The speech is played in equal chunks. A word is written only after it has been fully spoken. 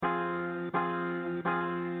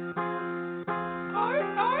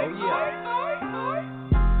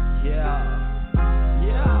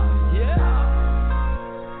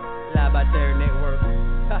Live by Terry Network.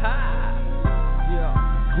 Haha.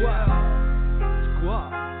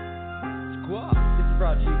 GWOP. This is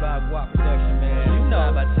brought to you by GWOP Production, man. You know.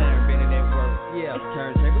 Live by Terry Bennett Network. Yeah.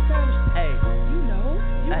 Turntable Thursday. Hey. You know.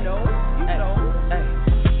 Hey.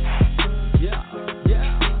 Yeah.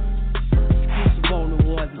 Exclusive on the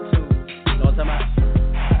ones and twos. You know what I'm talking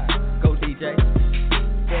about? Go DJ.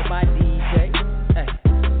 Get my DJ. Hey.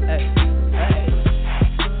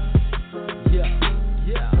 Yeah.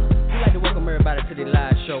 We like to welcome everybody to the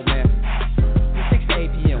live show, man. From 6 to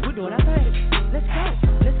 8 p.m. We're doing our thing. Let's go.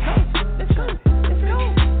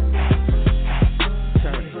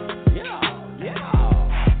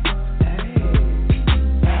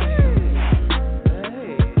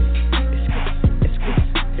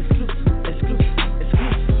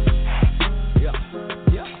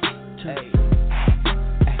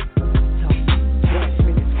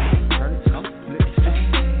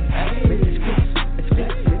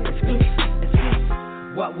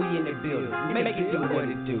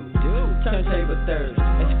 Turntable Thursday,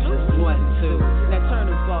 exclusive 1 and 2. Now turn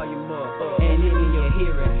the volume up, and in your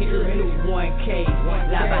hearing, 1K,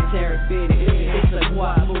 live by Terry Bennett. It's a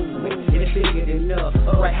GWOP movement, it's bigger than enough.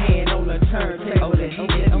 Right hand on the turntable, and he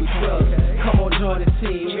get you trust. Come on, join the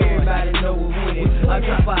team, everybody know we're winning. I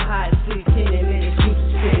drop a hot 16 and then exclusive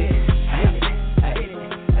spin.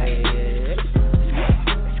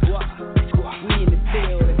 We in the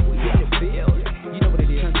building. You know what it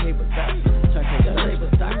is. Turntable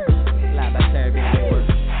Thursday. Live by Terry Bennett Network.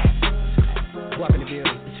 GWOP in the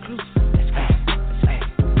building. Exclusive.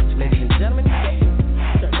 Ladies and gentlemen,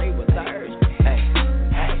 Turntable Thursday.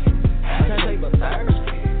 Turntable Thursday.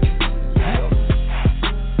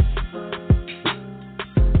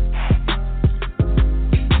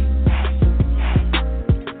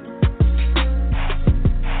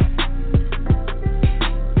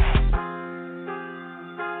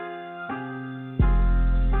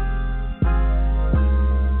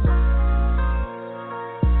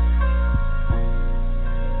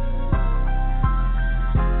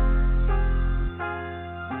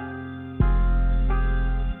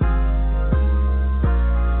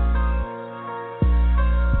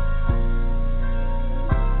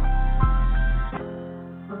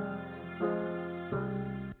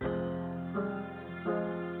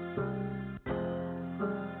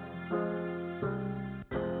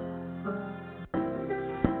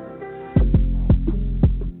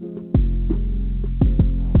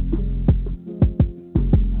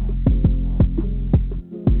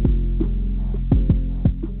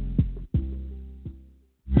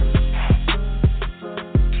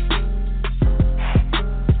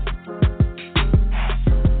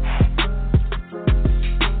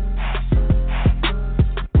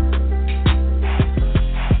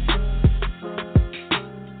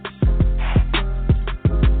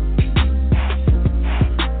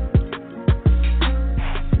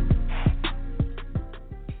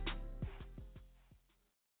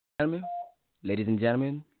 Ladies and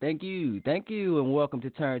gentlemen, thank you, and welcome to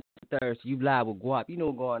Turntable Thursday. You live with GWOP. You know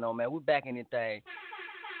what's going on, man. We're back in this thing.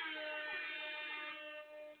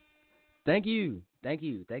 Thank you.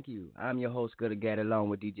 I'm your host, Good Gat, along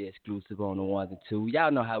with DJ Exclusive on the ones and twos. Y'all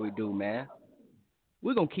know how we do, man.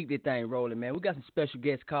 We're going to keep this thing rolling, man. We got some special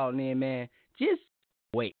guests calling in, man. Just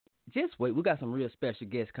wait. We got some real special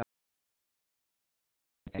guests calling.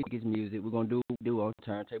 His music. We're going to do on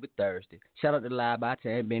Turntable Thursday. Shout out to Live by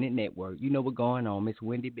Terry Bennett Network. You know what's going on. Miss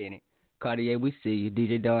Wendy Bennett. Cartier, we see you.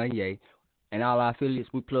 DJ Don Ye. And all our affiliates,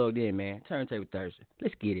 we plugged in, man. Turntable Thursday.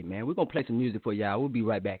 Let's get it, man. We're going to play some music for y'all. We'll be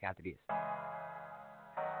right back after this.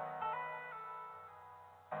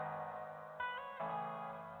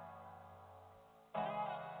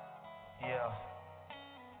 Yeah.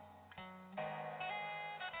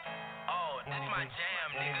 Oh, this my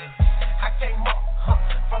jam, nigga. I came up.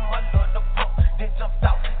 From a little pump, then jumped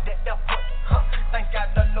out, that foot, thank God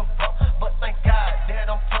the little bump, but thank God that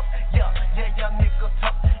I'm tough, yeah, nigga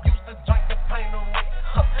tough, used to drink the pain away,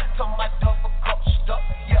 till my double cup stuck,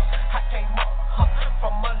 yeah, I came up,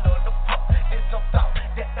 from a little pump, then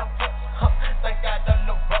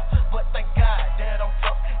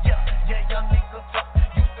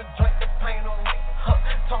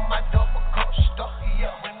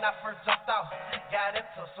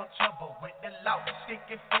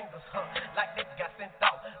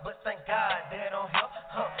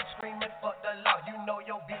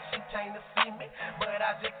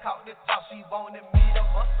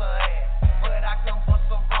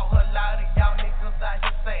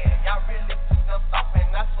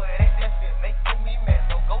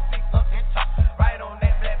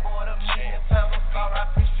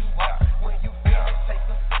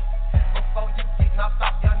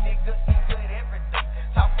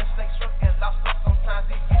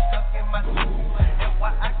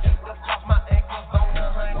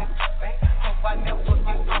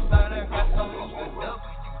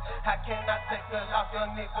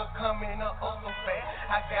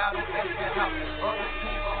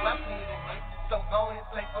it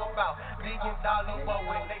take about $1 billion, what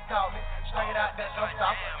when they call me, straight out that jump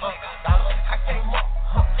out, dollar. I came up,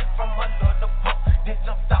 from a little pump, then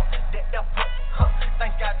jumped out, that pump,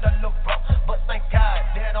 thank God the little bro, but thank God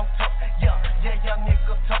that I'm tough, yeah, young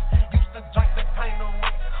nigga tough, used to drink the pain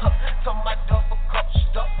away, to my double cup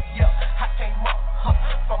stuff, yeah, I came up,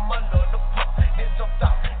 from a little pump, then jumped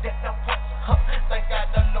out, that pump, thank God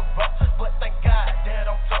the little bro, but thank God that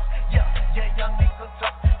I'm tough, yeah, young nigga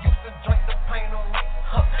tough, used to drink the pain away,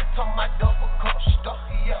 to my double cup stuff,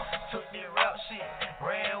 yeah, took this rap shit,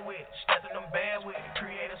 ran with it, stepped in them bands with it,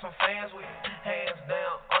 created some fans with it, hands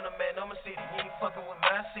down, on the man, I'm a city, you ain't fucking with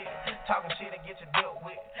my city, talking shit and get you dealt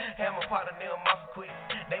with, had my partner, them off and quit,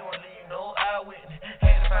 they won't leave you no eyewitness,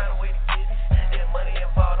 had to find a way to get it, then money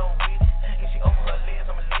involved, I'm with it, if she open her legs,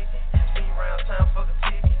 I'ma lick it, spin you around time, fuck a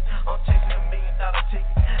ticket, I'm chasing $1 million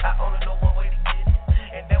ticket, I only know one way to get it,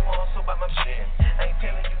 and that one also about my business, I ain't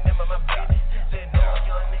telling you never my business, said no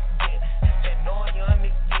young nigga get it, said no young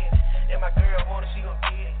nigga get it, and my girl want it, she gon'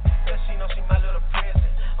 get it, cause she know she my little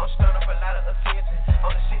present, I'm stirring up a lot of attention,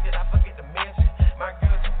 on the shit that I forget to mention, my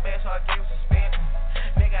girl too bad so I gave her suspension,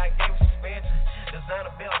 nigga I gave her suspension,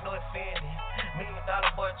 designer belt, no offending, $1 million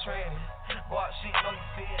boy training, boy shit, know you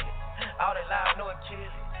feel it, all that loud, know it kill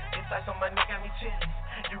it, it's like on my nigga got me chillin',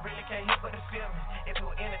 you really can't hit but to feel me, if you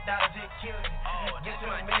were in the dollar, just kill it, get to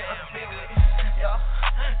 $1 million unfeel it, yeah,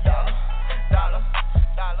 dollar.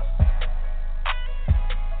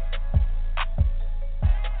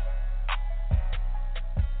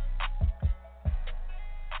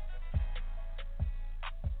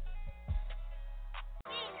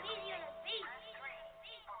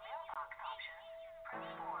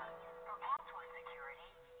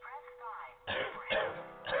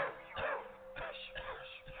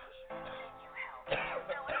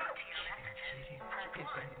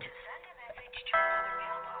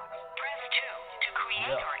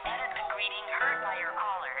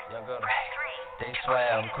 They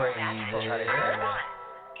swear I'm crazy. Fuck it, nigga.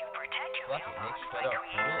 Straight up.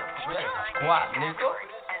 Squat, nigga.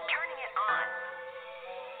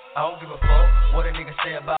 I don't give a fuck what a nigga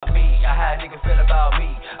say about me. I how a nigga feel about me.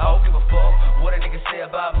 I don't give a fuck what a nigga say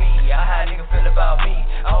about me. I how a nigga feel about me.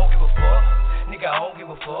 I don't give a fuck. Nigga, I don't give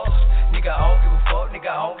a fuck. Nigga, I don't give a fuck. Nigga,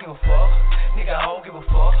 I don't give a fuck. Nigga, I don't give a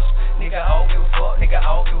fuck. Nigga, I don't give a fuck. Nigga, I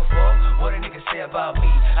don't give a fuck. What a nigga say about me.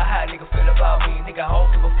 I how a nigga feel about me. Nigga, I don't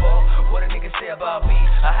give a fuck. What a nigga say about me.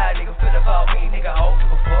 I how a nigga feel about me. Nigga, I don't give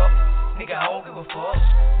a fuck. Nigga, I don't give a fuck.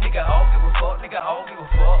 Nigga, I don't give a fuck. Nigga, I don't give a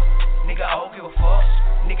fuck. Nigga, I don't give a fuck.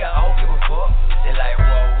 Nigga, I don't give a fuck. They like,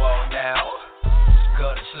 whoa, now.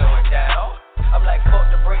 Gotta slow it down. I'm like, fuck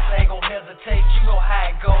the brakes, I ain't gon' hesitate. You know how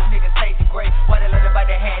it go, niggas take the great. Why they let it by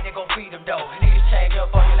their hand, they gon' feed them though. Niggas change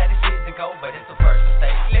up on you like the season go, but it's the first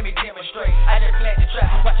mistake. Let me demonstrate. I just plant the trap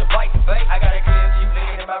and watch them bite the bait. I got a clear view,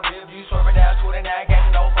 leaning in my rear view, swerving down 29,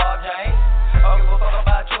 catching no ball, James. I don't give a fuck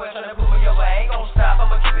about you, trying to prove your way. I ain't gon' stop,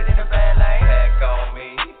 I'ma keep it in the bad lane. Back on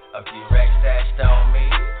me, a few racks stashed on me.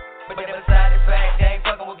 But then beside the fact, they ain't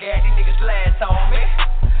fucking with gas, these niggas last on me.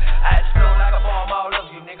 I explode like a bomb all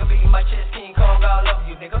over you, nigga. Beating my chest, King Kong all over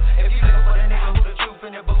you, nigga. If you looking for the nigga who the truth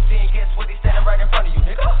in the booth, then guess what? He's standing right in front of you,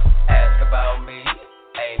 nigga. Ask about me,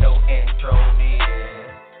 ain't no intro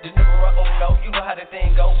needed. The nigga run, oh no, you know how the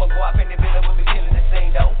thing go. But GWOP in the building, we'll be killing the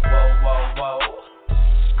scene though. Whoa.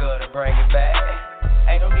 Gotta bring it back.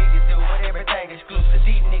 Ain't no need to do it, everything exclusive.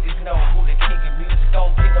 These niggas know who the king of music.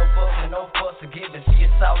 Don't get no fuss and no fuss or giving. See,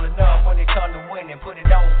 it's all enough when it come to winning. Put it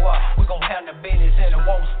on GWOP. We gon' handle business and it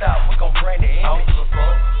won't stop. We gon' bring it in. I don't give a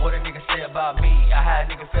fuck what a nigga say about me. I how a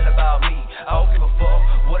nigga feel about me. I don't give a fuck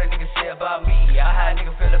what a nigga say about me. I how a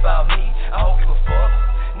nigga feel about me. I don't give a fuck.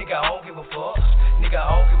 Nigga, I don't give a fuck. Nigga, I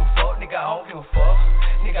don't give a fuck. Nigga, I don't give a fuck.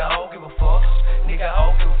 Nigga, I don't give a fuck. Nigga, I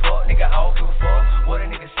don't give a fuck. Nigga, I don't give a fuck. What a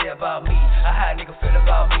nigga say about me. I how a nigga feel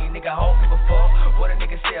about me. Nigga, I don't give a fuck. What a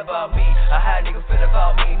nigga say about me. I how a nigga feel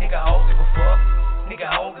about me. Nigga, I don't give a fuck. Nigga,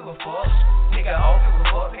 I don't give a fuck. Nigga, I don't give a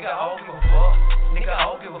fuck. Nigga, I don't give a fuck. Nigga, I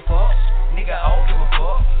don't give a fuck. Nigga, I don't give a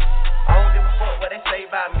fuck. I don't give a fuck what they say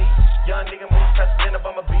about me. Young nigga move faster than a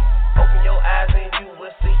bummer beat. Open your eyes and you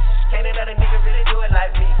will see. Can't let a nigga really do it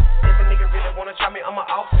like me. If a nigga really wanna try me, I'ma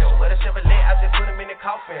off him. With a Chevrolet, I just put him in the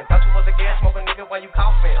coffin. Thought you was a gas smoker nigga, why you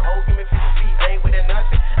coughing? Hoe, give me 50 feet, I ain't with that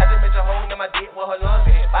nothing. I just met your hoe, now my dick with her lungs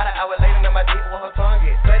in. About an hour later, now my dick with her tongue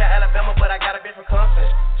in. Straight out Alabama, but I got a bitch from Compton.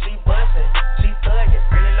 She bustin', she thuggin'.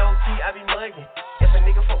 Really low key, I be muggin'. If a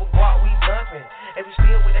nigga fuck with GWOP, we jumpin'. If you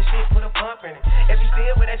still with that shit, shit, put a bump in it. If you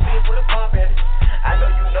still with that shit, put a bump in it. I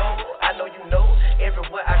know you know.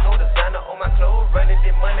 Everywhere I go, designer on my clothes. Running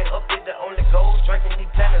this money up is the only goal. Drinking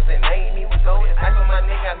these platinums and they ain't even gold. I know my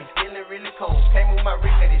nigga got me feeling really cold. Can't move my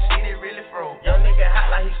wrist, cause this shit is really froze. Young nigga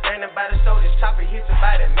hot like he standing by the stove. This chopper hit your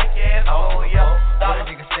body, make your ass cold, yo. What a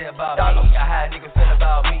nigga say about me, I how a nigga feel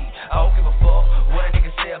about me. I don't give a fuck. What a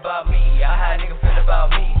nigga say about me, I how a nigga feel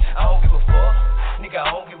about me. I don't give a fuck. Nigga,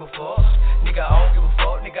 I don't give a fuck. Nigga, I don't give a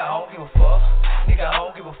fuck. Nigga, I don't give a fuck. Nigga, I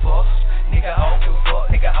don't give a fuck. Nigga, I don't give a fuck.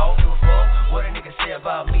 Nigga, I don't give a fuck. What a nigga say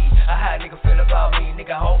about me, I how a nigga feel about me.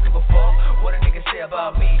 Nigga, I don't give a fuck. What a nigga say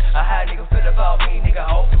about me, I how a nigga feel about me. Nigga,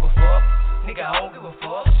 I don't give a fuck. Nigga, I don't give a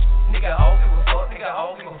fuck. Nigga, I don't give a fuck. Nigga, I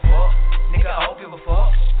don't give a fuck. Nigga, I don't give a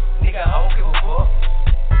fuck. Nigga, I don't give a fuck.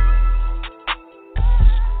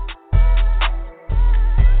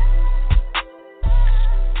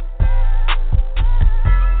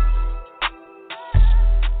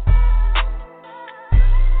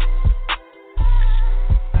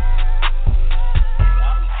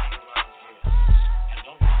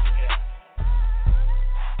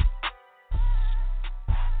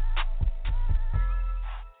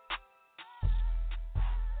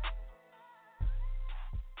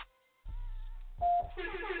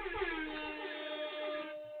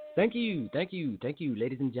 Thank you,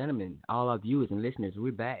 ladies and gentlemen, all our viewers and listeners.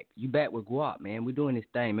 We're back. You back with GWOP, man. We're doing this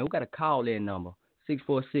thing, man. We got a call-in number,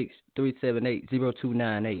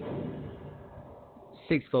 646-378-0298.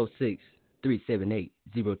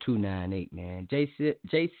 646-378-0298, man. Jay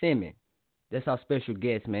Simmons, that's our special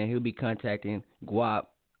guest, man. He'll be contacting GWOP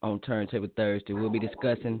on Turntable Thursday. We'll be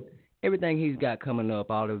discussing everything he's got coming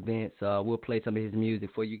up, all the events. We'll play some of his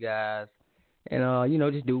music for you guys. And,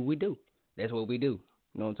 just do what we do. That's what we do.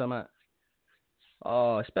 You know what I'm talking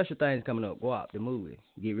about? Special things coming up. GWOP, the movie.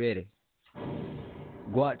 Get ready.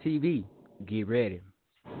 GWOP TV. Get ready.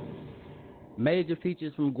 Major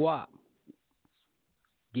features from GWOP.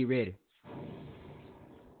 Get ready.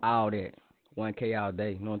 All that. 1K all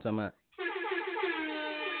day. You know what I'm talking about?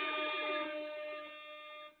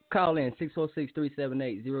 Call in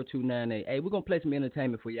 646-378-0298. Hey, we're going to play some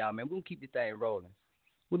entertainment for y'all, man. We're going to keep this thing rolling.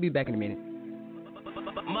 We'll be back in a minute.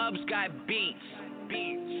 Mubs got beats.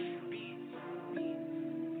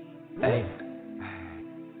 Hey.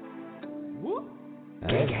 Whoop.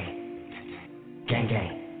 Gang.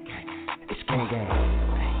 It's gang.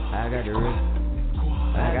 I got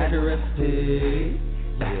the recipe.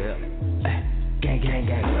 Yeah. Gang.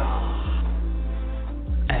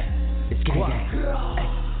 It's gang.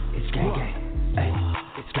 It's gang.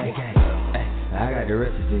 It's gang. I got the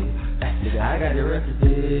recipe. Gang.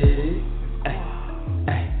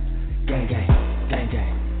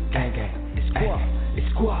 It's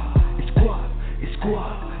squad.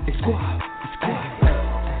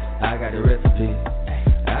 I got the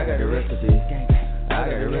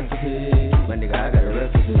recipe. My nigga, I got the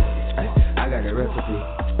recipe. I got the recipe.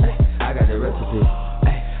 I got the recipe.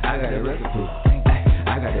 I got the recipe.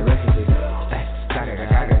 I got the recipe. I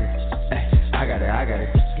got it. I got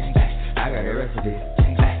the recipe.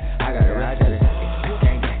 I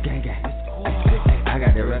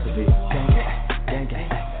got the recipe.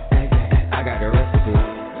 I got the recipe.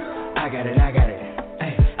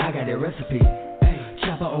 I got the recipe.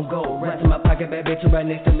 Chopper on gold, rats in my pocket, bad bitch right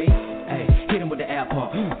next to me. Hey, hit him with the air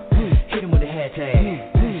pump. Hit him with the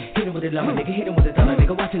hashtag. Hit him with the llama, nigga. Hit him with the thunder,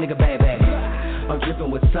 nigga. Watch a nigga bad. I'm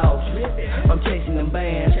dripping with sauce. I'm chasing them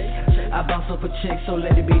bands. I bounce up a chick, so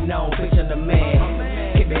let it be known. Picture the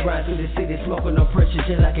man. Keep me riding through the city, smoking no pressure,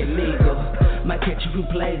 just like illegal. Might catch you through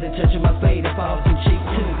plays and touching my fade if I was some cheap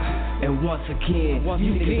too. And once again,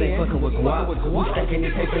 you niggas ain't fucking with GWOP. We stacking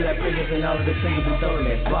this paper like prisons and all of the singles we throwing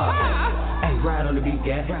that spot. Hey, ride on the beat,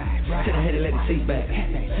 guy. To the head and let the seat back.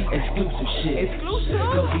 Exclusive shit.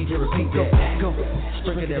 Go DJ, repeat that. Go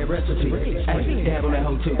sprinkle that recipe. Hey, dab on that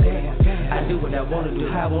hoe too. I do what I wanna do,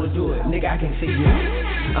 how I wanna do it. Nigga, I can see you.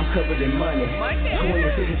 I'm covered in money. 20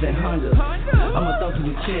 50s and hundreds. I'ma throw to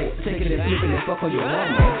the check. Take it and flip it and fuck on your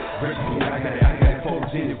woman. I got it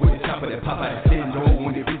photogenic with the top of that pop out of stand door.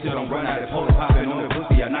 When the bitch don't run out of pole popping on the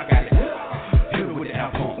pussy, I knock out it. Hit it with the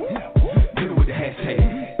album. Hit it with the hashtag.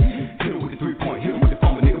 Hit it with the 3-point. Hit it with the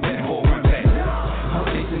phone, nigga, back for a run back. I'm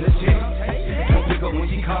chasing the chick. Don't pick up when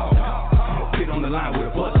she calls. Get on the line with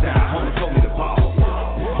a bust down. Homie told me to ball.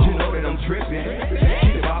 You know that I'm tripping.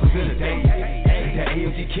 She the boppers in the day. That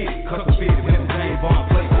AMG kid, custom fit with the same bomb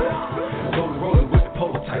plate. Rolling with the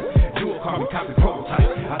prototype. Dual carbon copy prototype.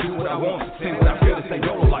 I do what I want, say what I feel, to say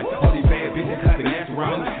YOLO life. All these bad bitches clapping ass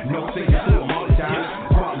around. No singing to them all the time.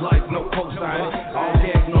 Rock life, no co-sign. All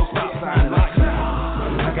gas, no stop sign. Like,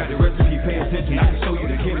 I got the recipe, pay attention. I can show you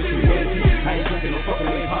the chemistry. I ain't drinking no fucking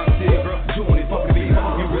lean pop.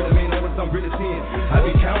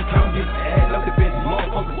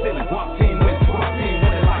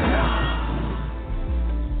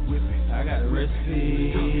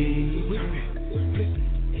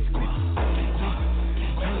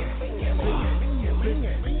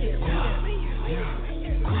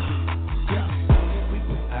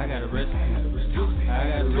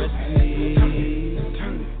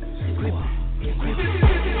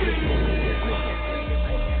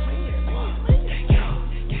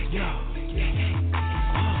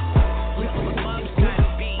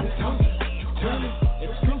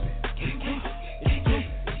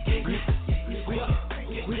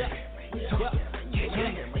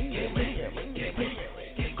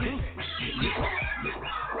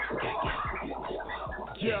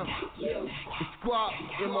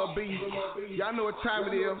 more beat. Y'all know what time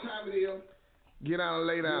it is. Get down and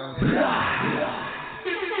lay down.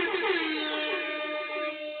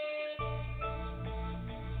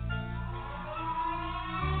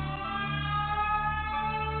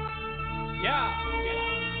 Yeah.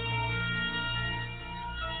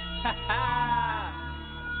 Ha ha.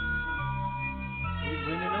 We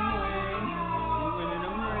winning them rings. We winning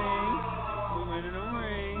them rings. We winning them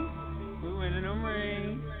rings. We winning them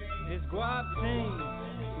rings. It's GWOP team.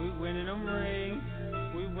 We winning them rings.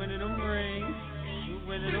 We winning them rings. We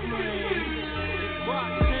winning them rings. It's GWOP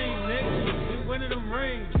team, nigga. We winning them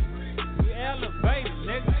rings. We elevated,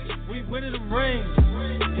 nigga. We winning them rings.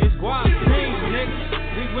 It's GWOP team, nigga.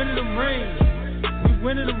 We winning them rings. We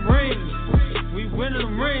winning them rings. We winning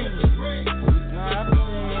them rings. We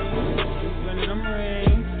winning them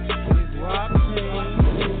rings. It's GWOP team.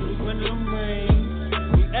 We winning them rings.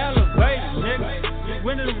 We elevated, nigga. We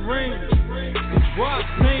winning them rings. It's GWOP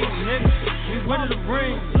team, nigga. We winning them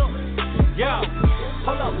rings. Yo,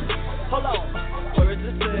 hold on. Where is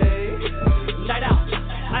this thing? Night out.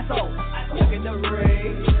 I saw. Look at the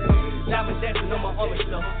ring. Diamond dancing on my arm and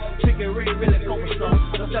stuff. Chicken ring really cold for stuff.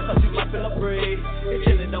 No sex, cause you might feel a free. It's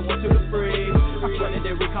chillin', don't want you to free. I'm running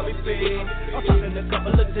that ring, call me big. I'm talking a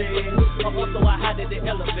couple of days. Also, I had it to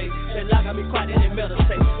elevate. They lock on me quiet and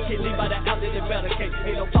meditate. Can't leave by the out in the medicate.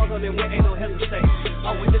 Ain't no pause on it, we ain't no hesitate.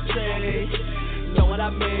 I'm with the thing. Know what I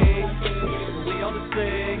mean? We on the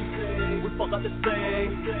thing. We fuck up the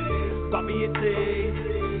thing. Drop me a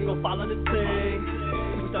thing. Go follow the thing.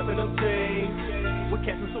 We started them things. We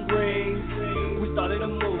catching some rings. We started a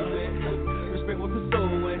movement. Respect what we're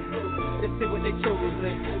pursuing. Let's see what they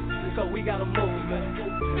choosing. Cause we got a movement.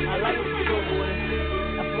 I like what you're doing.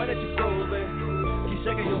 I swear that you're proving. Keep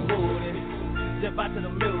shaking your booty. Step out to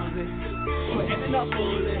the music. We're acting up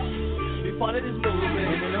foolish. Be part of this movement.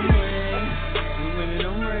 We winning them rings. We winning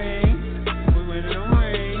them rings. We winning them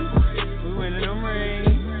rings. We winning them rings.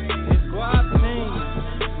 It's GWOP team.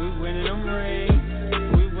 We winning them rings.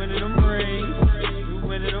 We winning them rings.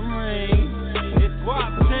 Winning them rings. It's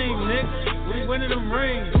GWOP team, nigga. We winning them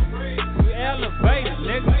rings. We elevated,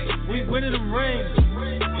 nigga. We winning them rings.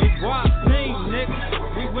 It's GWOP team, nigga.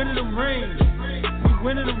 We winning them rings. We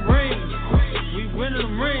winning them rings. We winning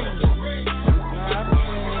them rings.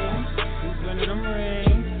 We winning them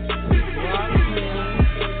rings. It's GWOP team.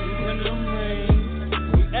 We winning them rings.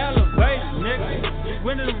 We elevated, nigga. We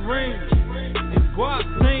winning them rings. It's GWOP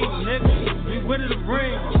team, nigga. We winning them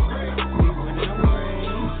rings.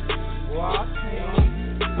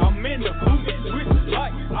 I'm in the booth, switching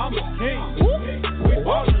like I'm a king. We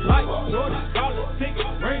ballin' like Jordan, politics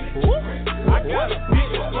ring. I got a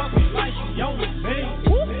bitch fucking like she on the team.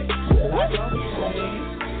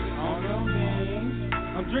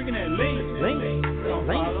 I'm drinking that lean. Don't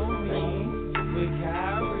follow me. We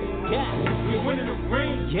carry. We winning the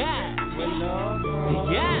ring. We love.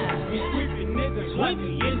 We sweeping niggas like we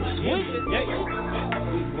in the NBA.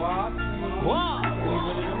 We walk.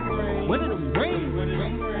 Winning them rings.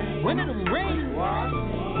 Winning them rings.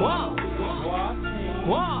 Wow.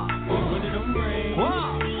 Wow. Winning them rings.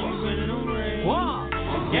 Wow. Winning them rings. Wow.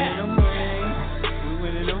 Yeah. We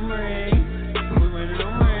winning them rings. We winning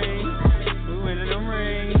them rings. We winning them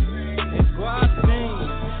rings. It's GWOP team.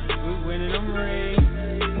 We winning them rings.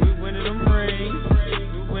 We winning them rings.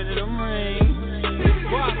 We winning them rings. It's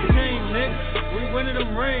GWOP team, nigga. We winning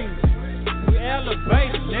them rings. We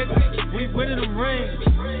elevated, nigga. We winning them rings.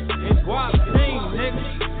 It's GWOP team, nigga.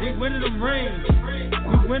 We winning them rings.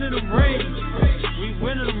 We winning them rings. We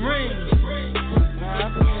winning them rings.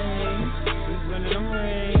 GWOP team. We winning them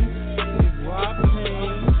rings. It's GWOP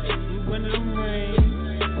team. We winning them rings.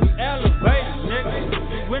 We elevated, nigga.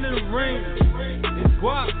 We winning them rings. It's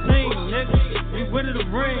GWOP team, nigga. We winning them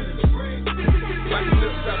rings. My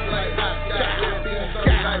lips up like hot.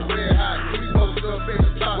 Like red hot. We posted up in the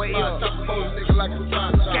top. Top post nigga like a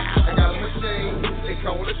top. I got a machine. They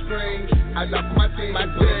come with a string. I drop my team. My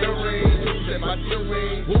ring. Set my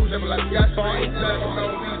ring. Never like we got strings. Let them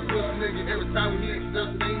know these pussy niggas every time we hit the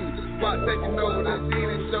scene. Spot taking over the scene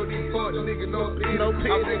and show these fuck niggas no pin. I'm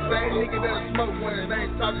the same nigga that smoke when they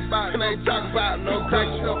ain't talking about. No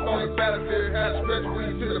cracking up on the battlefield. Had to stretch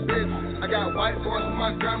weed to the bench. I got white boys in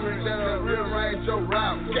my Montgomery that are real range your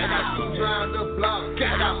route. I got shoes round the block.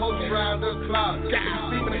 I got hoes round the clock. If you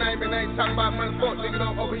see my name and ain't talking about money, fuck nigga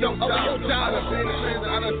don't over your job. I done been in prison,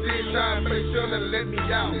 I done did time, make sure that let me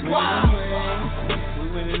out. We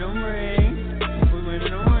winning them rings. We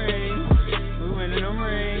winning them rings. We winning them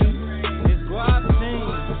rings. It's GWOP team.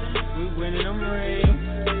 We winning them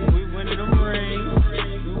rings. We winning them rings.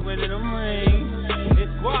 We winning them rings.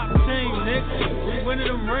 It's GWOP team, nigga. We winning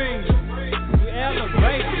them rings. We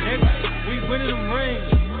elevate. winning them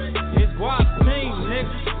rings. It's GWOP team,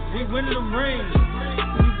 nigga. We winning them rings.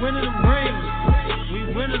 We winning them rings. We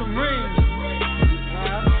winning them rings.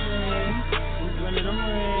 We winning them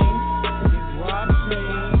rings. It's GWOP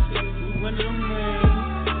team. We winning them rings.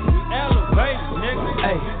 We elevated, nigga.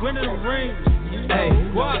 Hey. We winning them rings. Hey.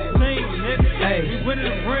 GWOP team, nigga. Hey. We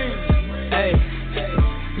winning them rings. Hey.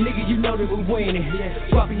 Nigga, you know that we winning.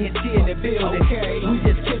 GWOP Ent in the building. We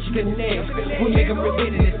just catch connect. We make them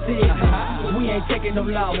repeat in the city. We ain't taking no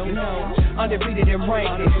losses. Undefeated and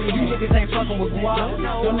ranking. You niggas ain't fucking with GWOP.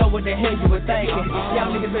 Don't know what the hell you were thinking. Y'all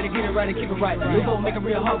niggas better get it right and keep it right. We gon' make it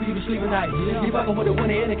real hard for you to sleep at night. You fucking with a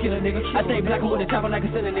winner and a killer, nigga. I stay blackin' with a chopper like a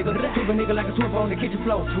sinner, nigga. Keep a nigga like a swimmer on the kitchen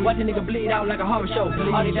floor. Watch a nigga bleed out like a horror show.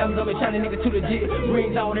 All these diamonds on me shining, nigga, too legit.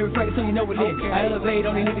 Rings on every practice so you know it lit. I elevate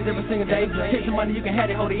on these niggas every single day. Take some money, you can have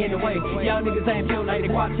it, hold it anyway. Y'all niggas ain't built like the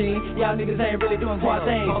GWOP team. Y'all niggas ain't really doing GWOP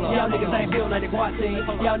things. Y'all niggas ain't built like the GWOP team.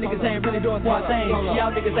 Y'all niggas ain't really doing GWOP things.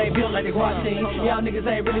 Y'all niggas ain't built like the GWOP team. Y'all niggas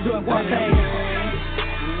ain't really doing GWOP things.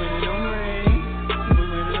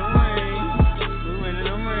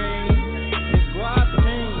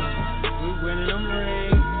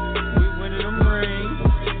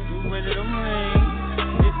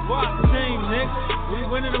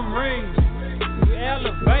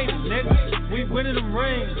 We winning them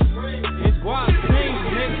rings. It's GWOP team,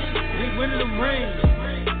 nigga. We winning them rings.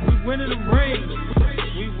 We winning them rings.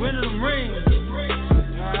 We winning them rings.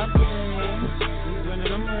 GWOP team. We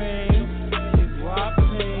winning them rings. It's GWOP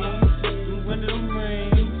team. We winning them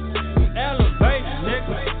rings. We elevated,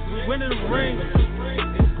 nigga. We winning them rings.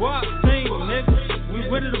 It's GWOP team, nigga. We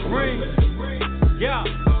winning them rings. Yeah.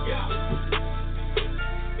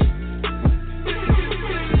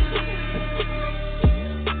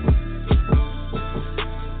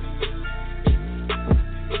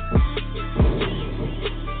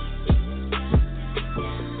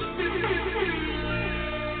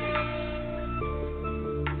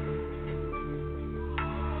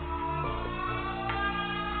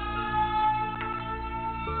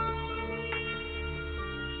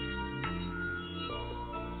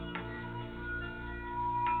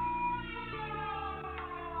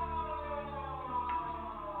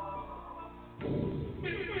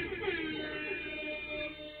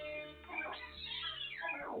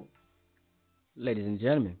 Ladies and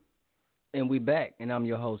gentlemen, and we back, and I'm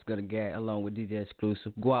your host, Gutter Gat, along with DJ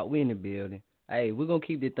Exclusive. GWOP, we in the building. Hey, we're going to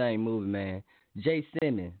keep this thing moving, man. Jay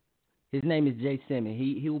Simmons, his name is Jay Simmons.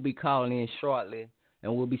 He will be calling in shortly,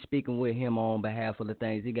 and we'll be speaking with him on behalf of the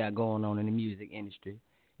things he got going on in the music industry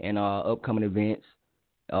and upcoming events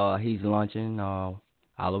he's launching all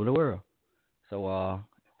over the world. So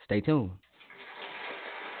stay tuned.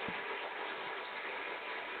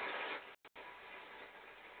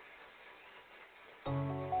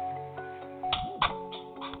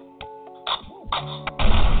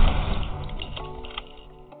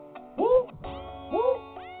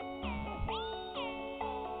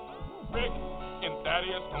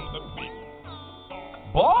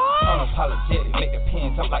 Unapologetic, make the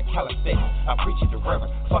pens up like calisthenics. I preach it to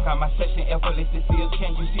reverend. Fuck out my section, effortless it feels.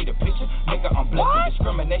 Can you see the picture? Nigga, I'm blessed.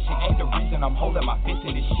 Discrimination ain't the reason I'm holding my fist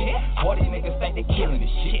in this shit. All these niggas think they killing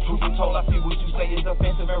this shit. Who you told I see what you say is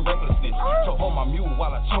offensive and recklessness. So hold my mule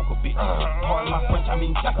while I choke a bitch. Pardon my French, I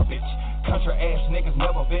mean jack a bitch. Country ass niggas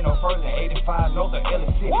never been no further than 85, no the L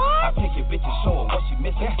city. I pick your bitch and show her what she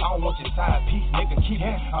missing. I don't want your side piece, nigga, keep it.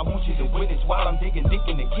 I want you to witness while I'm digging dick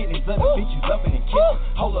in the kidneys of the bitch you loving and kissing.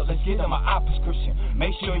 Hold up, let's get in my eye prescription.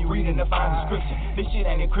 Make sure you reading the fine description. This shit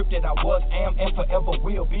ain't encrypted, I was, am, and forever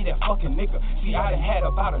will be that fucking nigga. See, I done had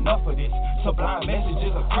about enough of this. Sublime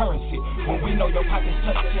messages of currency. When we know your pockets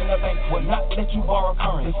touching the bank, will not let you borrow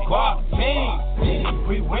currency. GWOP team,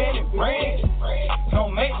 we win it, bring.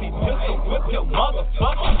 Don't make me pistol whip your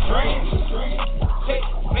motherfucking dreams. Take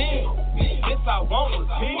me, this I won't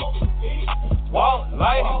repeat. Walk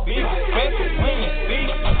light and be respected when you speak.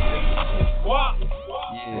 GWOP.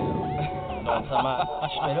 Yeah. You know what I'm talking about?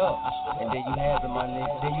 Straight up. And there you have it, my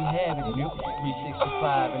nigga. There you have it, nigga.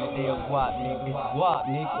 365 in the day of GWOP, nigga. It's GWOP,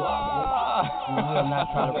 nigga. We will not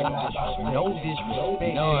tolerate no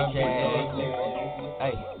disrespect. No disrespect.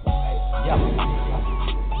 Hey. Yeah.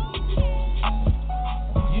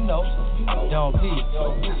 You know, don't be.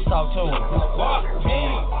 Talk to him. GWOP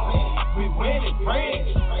team, we win it, bring.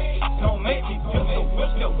 Don't make me pistol whip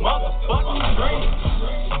your motherfucking dreams.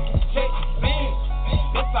 Take me,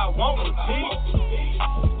 this I won't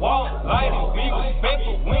repeat. Walk light and be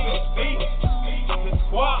respectful when you speak. It's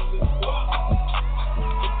GWOP.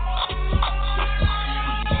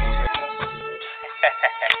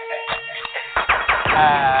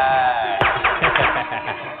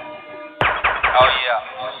 Oh yeah,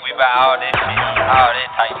 we about all that shit, all that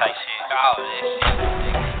tight shit, all that shit.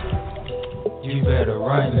 You better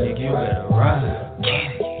run, nigga, you better run.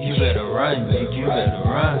 You better run, nigga, you better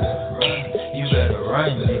run. You better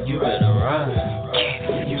run, nigga, you better run.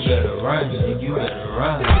 You better run, nigga, you better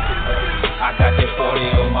run. I got that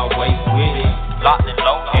 40 on my waist with it, locked and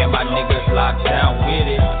loaded, and my niggas locked down with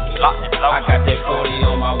it, locked and loaded. I got that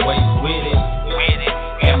 40 on my waist with it,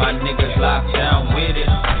 and my niggas locked down with it.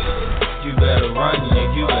 You better run,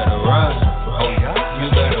 nigga, you better run. Oh yeah. You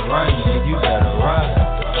better run, nigga, you better run.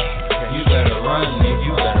 You better run, nigga,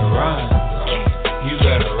 you better run. You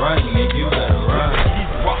better run, nigga, you better run.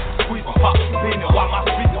 Squeeze my pop, bend it while my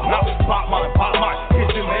speakers knock. Pop mine, hit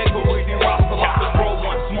them head with it, rock the lock. Roll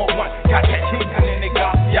one, smoke one, got that king and they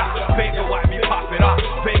got ya. Bangin' while me pop it off,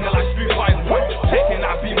 bangin' like Street Fighter 1. Taking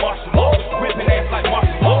I be martial law, whipping ass like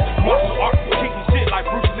martial law. Martial art, kicking shit like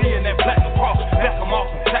Bruce Lee and that platinum cross. Back them off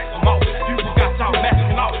and tax them off. You just got y'all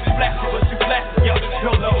masking off, flashy but you flashy, yeah.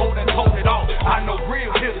 Held the hold and told it all. I know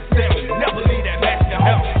real hitters, they will never leave that mask in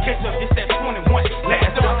hell. Catch up, it's that 21.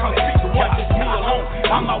 Last time I come speak to one, just me alone.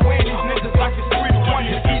 I'm not wearing these niggas like it's 3 to 1.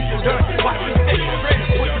 It's easy done. Watch me stay ready,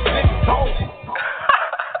 put the niggas on.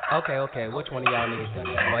 Okay, which one of y'all niggas done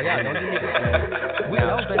that? Well, y'all know these niggas, man. We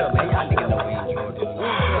don't straight up, man. Y'all niggas know we ain't trying to do it.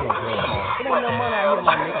 It ain't no money out here,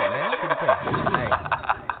 my nigga, man.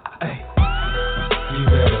 Hey. You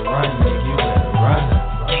better run, nigga, you better run.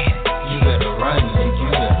 You better run, nigga, you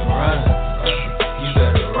better run. You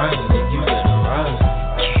better run, nigga, you better run.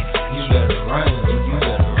 You better run, nigga, you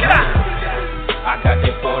better run. I got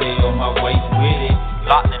that 40 on my waist with it,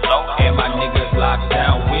 locked and loaded, and my niggas locked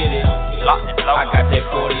down with it, locked and loaded. I got that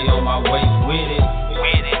 40 on my waist with it,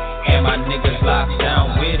 and my niggas locked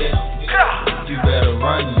down with it. You better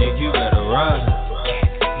run, nigga, you better run.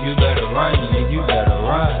 You better run, nigga, you better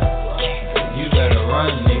run. You better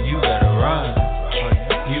run, nigga, you better run.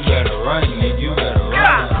 You better run, nigga, you better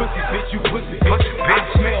run. Pussy bitch, you pussy bitch. I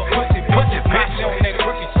smell pussy bitch on that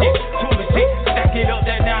crooked shit. Too legit, stack it up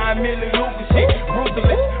that 9 million Luger shit.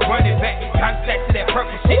 Ruthless, run it back, contact to that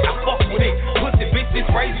purple shit. I fuck with it. Pussy bitch is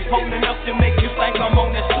crazy, holding enough to make you think I'm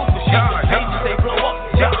on that super shit. Pages they blow up,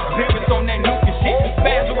 jump, lyrics on that nuke shit.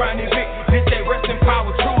 Spaz around this bitch, this that rest in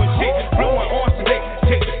power, true and shit. Blue and orange today,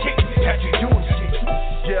 take the kick, catch you doing shit.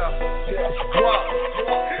 Yeah, GWOP.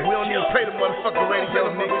 We don't even pay the motherfucking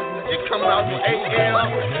radio, nigga. It comes out with ALDA,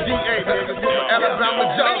 nigga. Alabama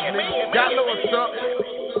Jones, nigga. Y'all know what's up.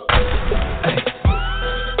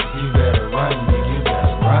 You better run, nigga, you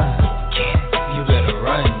better run. You better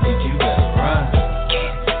run, nigga, you better run.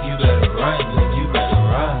 You better run, nigga, you better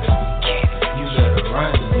run. You better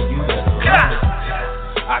run, nigga, you better run.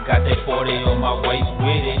 I got that 40 on my waist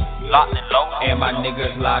with it, locked and loaded, and my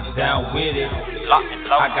niggas locked down with it, locked and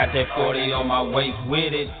loaded. I got that 40 on my waist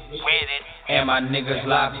with it, and my niggas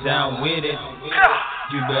locked down with it.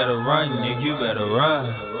 You better run, nigga, you better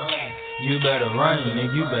run. You better run,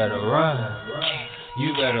 nigga, you better run.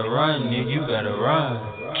 You better run, nigga, you better run.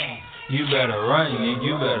 You better run, nigga,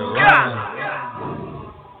 you better run.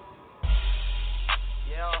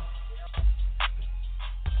 Yeah.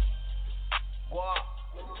 What?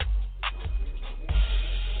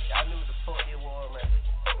 Y'all knew what the fuck it was, man.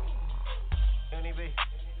 NEB.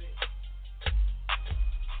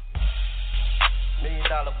 $1 million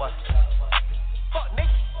boy. Fuck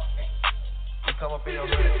nigga. You come up in your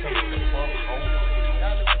hood and take the fuck over.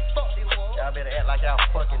 Y'all knew what the fuck it was. Y'all better act like y'all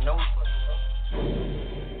fucking know.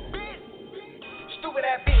 Stupid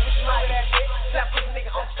ass bitch, what you like that bitch? Slap pussy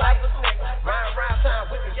nigga on sight, pussy nigga. Round time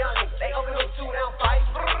with the young nigga. They open up 2 down fight.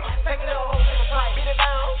 Take it up, hold in the pipe. Beat it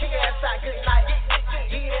down, kick ass side, good night.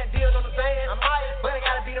 Leave that deal on the van. I might, but it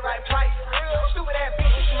gotta be the right price. Stupid ass bitch,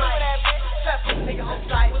 what you like that bitch? Slap pussy nigga on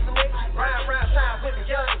sight, pussy nigga. Round time with the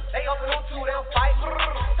young nigga. They open up 2 down fight.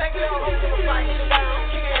 Take it up, hold in the pipe. Beat it down,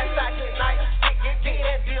 kick ass side, good night. Get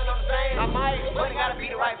that deal on the van. I might, but it gotta be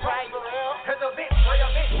the right price.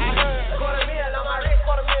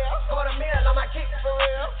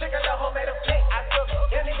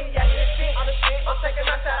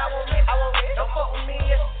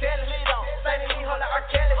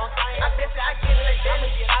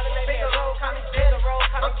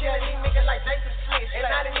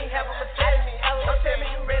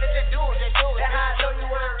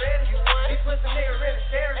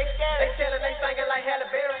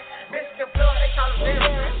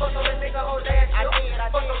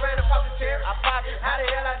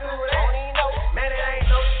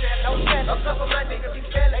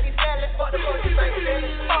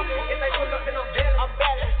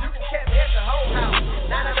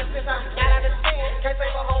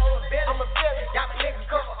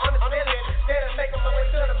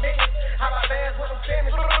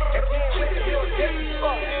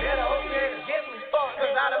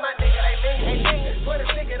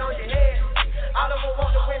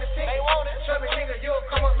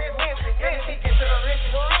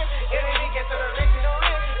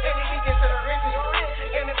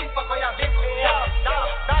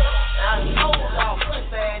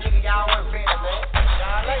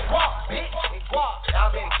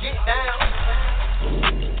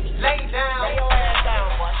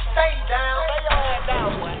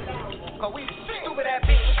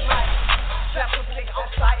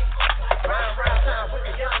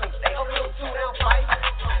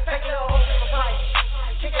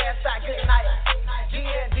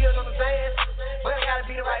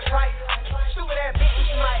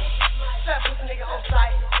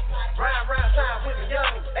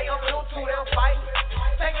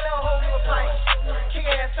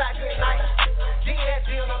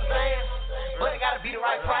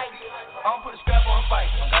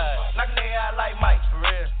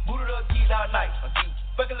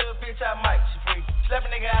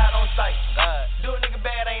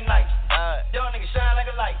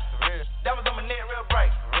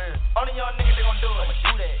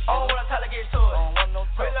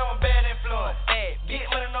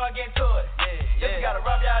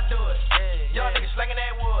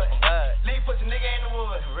 the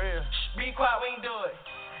wood. Real. Be quiet, we ain't do it.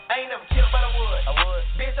 I ain't never killed but I would.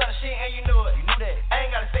 Bitch on the shit and you knew it. You knew that. I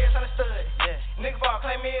ain't gotta say it's understood. Yeah. Nigga ball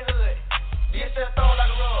claim me in hood. This still throw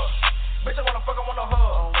like a rug. Bitch, I wanna fuck, I wanna hug.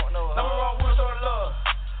 I don't want no hug. Number one wheels on the love.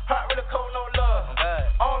 Heart really cold, no love. Oh,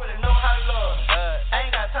 I don't really know how to love. I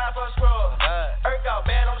ain't got time for a scrub. Earth got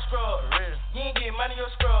bad on the scrub. You ain't getting money,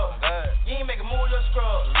 you're scrub. You ain't making move, you're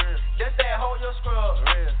scrub. Just that hoe, you're scrub.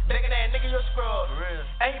 Begging that nigga, you're scrub.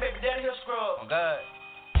 Ain't baby daddy, you're scrub. Yeah,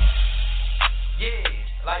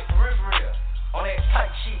 like for real. On that tight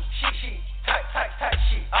shit. Tight shit.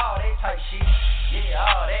 All that tight shit. Yeah,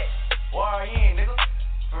 all that. War in, nigga.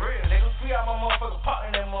 For real, nigga. Free out my motherfucking partner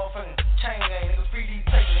in that motherfucking chain gang, nigga. Free these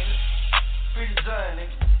papers, nigga. Free the John,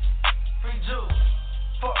 nigga. Free Jules.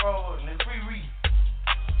 Fuck roll, nigga. Free Reed.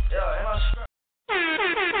 Yeah, and I'm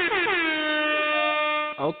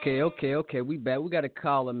Okay. We back. We got a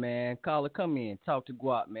caller, man. Caller, come in. Talk to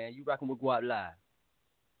GWOP, man. You rocking with GWOP Live.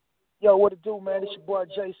 Yo, what it do, man? It's your boy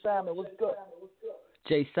Jay Simon. What's good?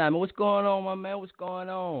 Jay Simon, what's going on, my man? What's going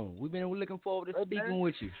on? We're looking forward to speaking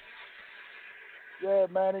with you. Yeah,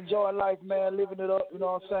 man, enjoying life, man, living it up, you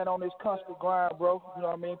know what I'm saying, on this constant grind, bro. You know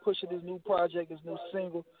what I mean? Pushing this new project, this new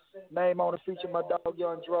single. Name on it, feature my dog,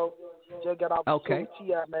 Young Dro. Just got off the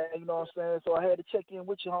T.I., man, you know what I'm saying? So I had to check in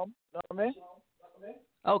with you, homie. You know what I mean?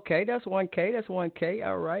 Okay, that's 1K.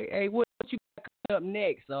 All right. Hey, what you got coming up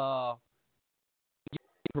next? You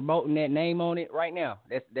promoting that Name on it right now?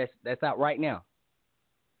 That's out right now.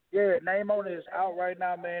 Yeah, Name on it is out right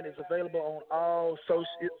now, man. It's available on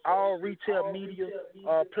all retail media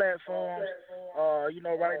platforms. You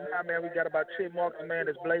know, right now, man, we got about 10 markets, man,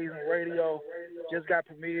 that's blazing radio. Just got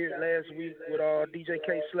premiered last week with DJ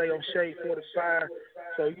K Slay on Shade 45.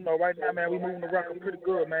 So, you know, right now, man, we moving the record pretty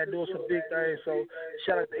good, man, doing some big things. So,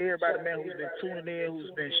 shout out to everybody, man, who's been tuning in,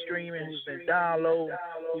 who's been streaming, who's been downloading,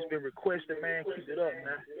 who's been requesting, man. Keep it up,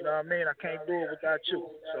 man. You know what I mean? I can't do it without you.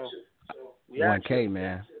 So, 1K,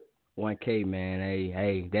 man. 1K, man.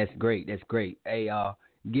 Hey, that's great. Hey,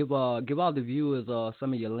 give all the viewers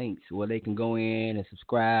some of your links where they can go in and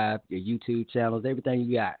subscribe, your YouTube channels, everything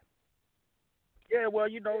you got. Yeah, well,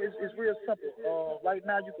 you know, it's real simple. Right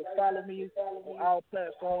now, you can follow me on all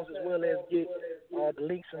platforms as well as get the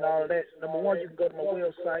links and all of that. Number one, you can go to my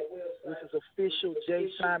website, which is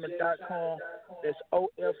officialjsimon.com. That's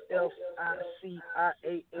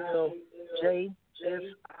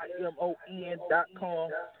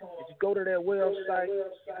OFFICIALJSIMON.com. If you go to that website, you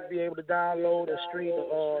can be able to download or stream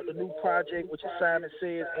the new project, which is Simon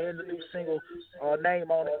Says, and the new single,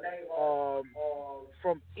 Name on It.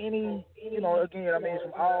 From any, you know, again, I mean,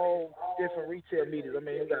 from all different retail medias. I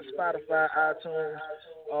mean, you got Spotify, iTunes,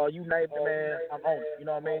 you name it, man, I'm on it. You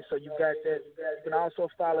know what I mean? So you got that. You can also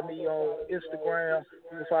follow me on Instagram.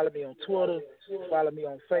 You can follow me on Twitter. You can follow me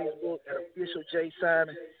on Facebook at Official J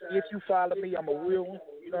Simon. If you follow me, I'm a real one.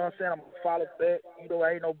 You know what I'm saying? I'm going to follow back. You know,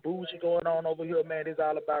 ain't no bougie going on over here, man. It's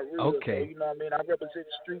all about real. Okay. So, you know what I mean? I represent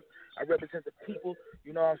the street. I represent the people.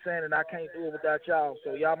 You know what I'm saying? And I can't do it without y'all.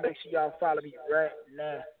 So y'all make sure y'all follow me right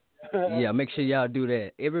now. Yeah, make sure y'all do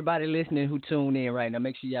that. Everybody listening who tuned in right now,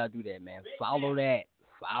 make sure y'all do that, man. Follow it.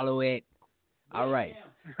 All right.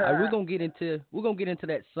 We're gonna get into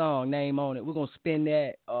that song, Name on It. We're gonna spin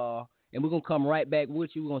that, and we're gonna come right back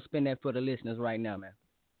with you. We're gonna spin that for the listeners right now, man.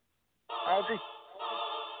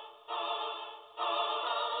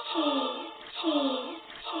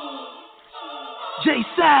 J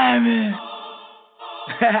Simon.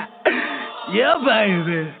 Yeah,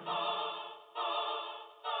 baby.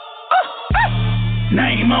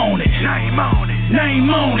 Name on it.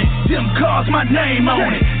 Them cars, my name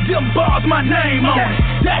on it. Them bars, my name on it.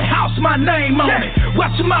 That house, my name on it.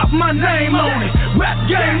 Watch your mouth, my name on it. Rap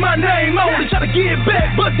game, my name on it. Try to get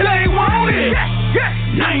back, but they want it.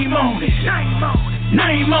 Name on it. Them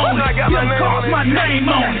cars, my name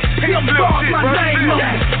on it. Them bars, my name on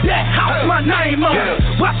it. That house, my name on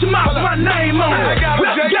it. Watch your mouth, my name on it.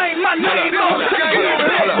 Rap game, my name on it. Try to get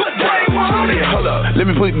back, but they want it. Hold up, let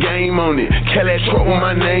me put game on it. Cadillac truck with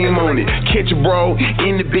my name on it. Catch a bro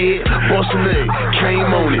in the bed, bust a nut,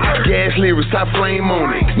 came on it. Gas lyrics, top flame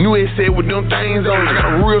on it. New SA with them things on it. I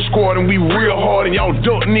got a real squad and we real hard and y'all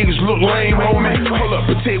dope niggas look lame, homie. Hold up,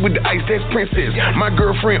 protect with the ice, that's princess. My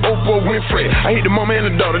girlfriend Oprah Winfrey. I hate the mama and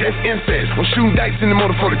the daughter, that's incest. I'm shooting dice in the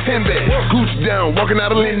motherfucker 10 bag. Gucci down, walking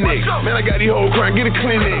out of Linux. Man, I got these hoes crying, get a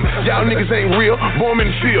clinic. Y'all niggas ain't real, bomb in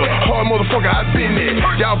the field. Hard motherfucker, I been there.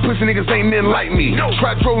 Y'all pussy niggas ain't nothing like me.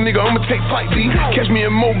 Try throw nigga, I'ma take flight B. Catch me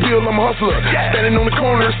in Mobile, I'm a hustler. Standing on the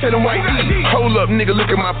corner, selling white E. Hold up, nigga, look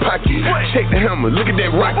at my pocket. Check the hammer, look at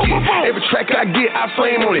that rocket. Every track I get, I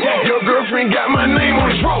flame on it. Your girlfriend got my name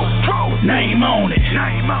on it. Name on it.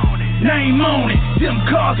 name on it. Them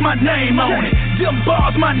cars, my name on it. Them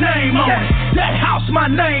bars, my name on it. That house, my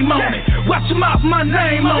name on it. Watch your mouth, my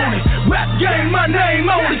name on it. Rap game, my name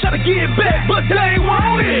on it. Try to get back, but they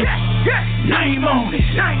want it. Name on it.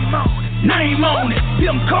 Name on it. Name on it.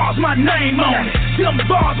 Them cars, my name on it. Them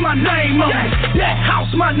bars, my name on it. That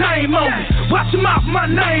house, my name on it. Watch your mouth, my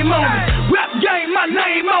name on it. Rap game, my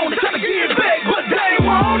name on it. Tryna get back, but they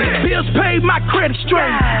want it. Bills paid, my credit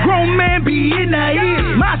straight. Grown man be in the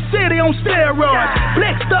ear. My city on steroids.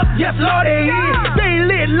 Flexed up, yes, Lord, they is. They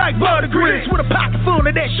lit like butter grits with a pocket full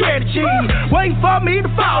of that shredded cheese. Waiting for me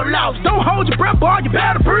to fall off. Don't hold your breath, boy, you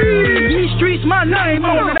better breathe. These streets, my name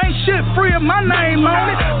on it. Ain't shit free of my name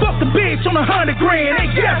on it. Fuck the bitch on 100 grand.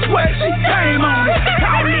 And guess what? She came on it.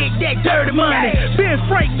 Call it that dirty money. Ben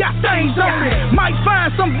Frank got things on it. Might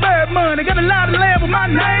find some bad money. Got a lot of land with my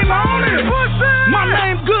name on it. My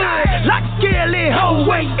name good. Like scaly whole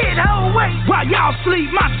weight. While y'all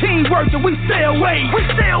sleep, my team working. We stay away.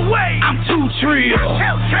 I'm too trill.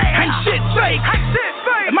 Ain't shit fake.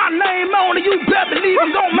 My name on it. You better believe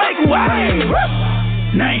I'm gonna make a way.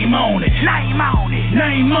 Name on it. Name on it.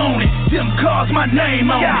 Name on it. Them cars, my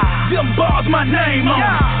name on it. Them bars, my name on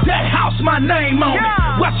it. That house, my name on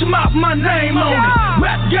it. Watch your mouth, my name on it.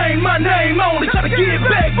 Rap game, my name on it. Try to get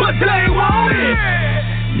back, but they want it.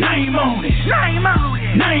 Name on it. Name on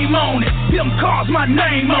it. Name on it. Them cars, my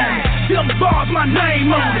name on it. Them bars, my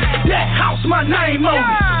name on it. That house, my name on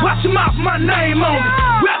it. Watch your mouth, my name on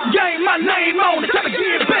it. Rap game, my name on it. Try to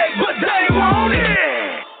get back, but they want it.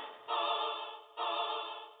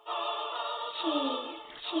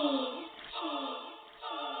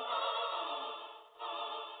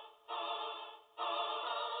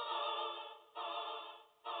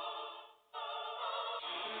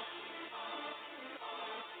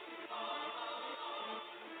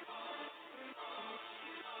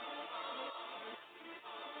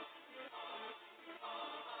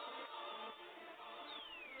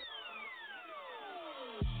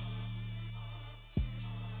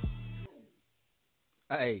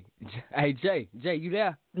 Hey, Jay, you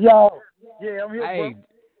there? Yo, yeah, I'm here, hey, bro.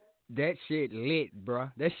 That shit lit, bro.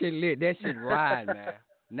 That shit lit. That shit ride, man.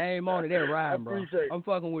 Name on it, that ride, bro. I'm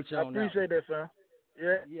fucking with you on that. I appreciate that, fam.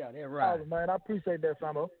 Yeah, that ride. Oh, man, I appreciate that,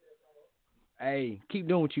 fam. Hey, keep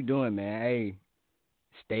doing what you're doing, man. Hey,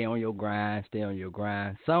 stay on your grind.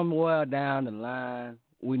 Somewhere down the line,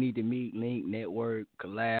 we need to meet, link, network,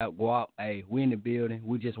 collab, GWOP. Hey, we in the building.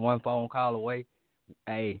 We just one phone call away.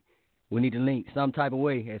 Hey, we need to link some type of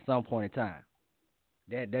way at some point in time.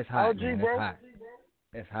 That's hot, man. That's hot.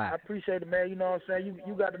 That's hot. I appreciate it, man. You know what I'm saying?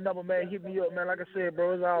 You got the number, man. Hit me up, man. Like I said,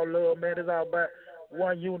 bro, it's all love, man. It's all about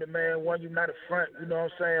one unit, man. One united front. You know what I'm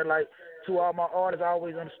saying? Like, to all my artists, I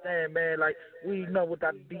always understand, man. Like, we ain't nothing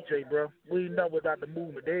without the DJ, bro. We ain't nothing without the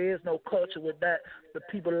movement. There is no culture with that. The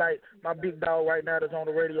people like my big dog right now that's on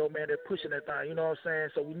the radio, man, they're pushing that thing. You know what I'm saying?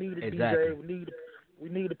 So we need a DJ. We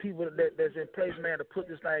need the people that's in place, man, to put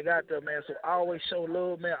this thing out there, man. So I always show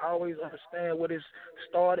love, man. I always understand where this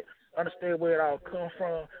started, understand where it all come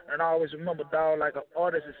from, and I always remember, dog, like an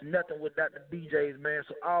artist is nothing without the DJs, man.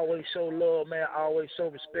 So I always show love, man. I always show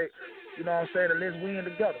respect. You know what I'm saying? And let's win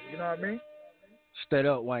together. You know what I mean? Straight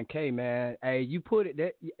up 1K, man. Hey, you put it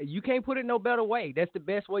that you can't put it no better way. That's the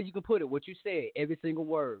best way you can put it. What you said, every single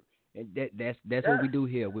word, and that's what we do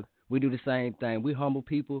here. We do the same thing. We humble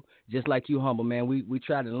people, just like you humble, man. We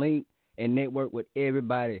try to link and network with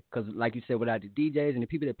everybody, because, like you said, without the DJs and the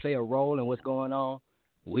people that play a role in what's going on,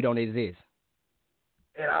 we don't exist.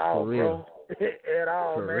 At all, for real. Bro. At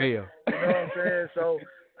all, for man. Real. You know what I'm saying? So,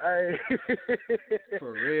 hey.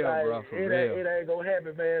 For real, like, bro. For real. It ain't gonna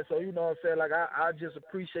happen, man. So, you know what I'm saying? Like, I just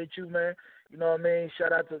appreciate you, man. You know what I mean?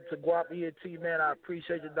 Shout out to GWOP Ent, man. I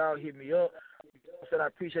appreciate you, dog. Hit me up. I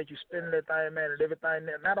appreciate you spending that thing, man, and everything.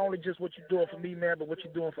 Not only just what you're doing for me, man, but what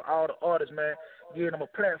you're doing for all the artists, man. Giving them a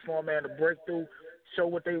platform, man, to break through, show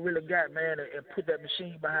what they really got, man, and put that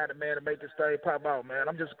machine behind it, man, to make this thing pop out, man.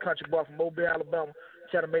 I'm just a country boy from Mobile, Alabama,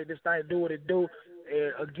 trying to make this thing do what it do.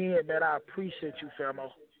 And again, man, I appreciate you,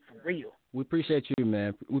 famo, for real. We appreciate you,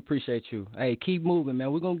 man. We appreciate you. Hey, keep moving,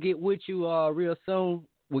 man. We're gonna get with you real soon.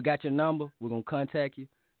 We got your number. We're gonna contact you.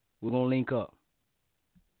 We're gonna link up.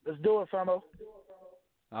 Let's do it, famo.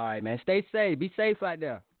 All right, man. Stay safe. Be safe out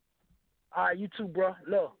there. All right, you too, bro.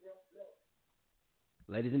 Love.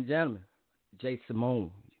 Ladies and gentlemen, Jay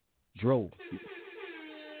Simone, Dro.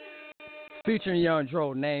 Featuring Young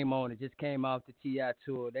Dro, name on it. Just came off the T.I.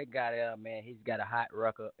 tour. That guy there, man, he's got a hot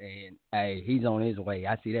record, and, hey, he's on his way.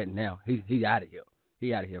 I see that now. He's out of here.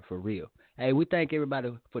 He out of here for real. Hey, we thank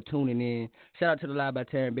everybody for tuning in. Shout out to the Live by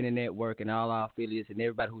Taryn Bennett Network and all our affiliates and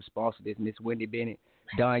everybody who sponsored this. Miss Wendy Bennett,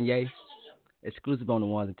 Don Ye. Exclusive on the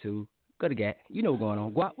 1s and 2s. Go to Gat. You know what's going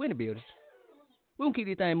on. GWOP, we're in the building. We're going to keep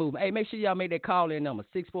this thing moving. Hey, make sure y'all make that call-in number,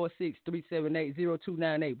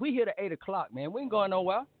 646-378-0298. We here to 8 o'clock, man. We ain't going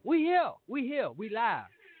nowhere. We here. We live.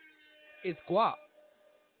 It's GWOP.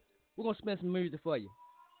 We're going to spin some music for you.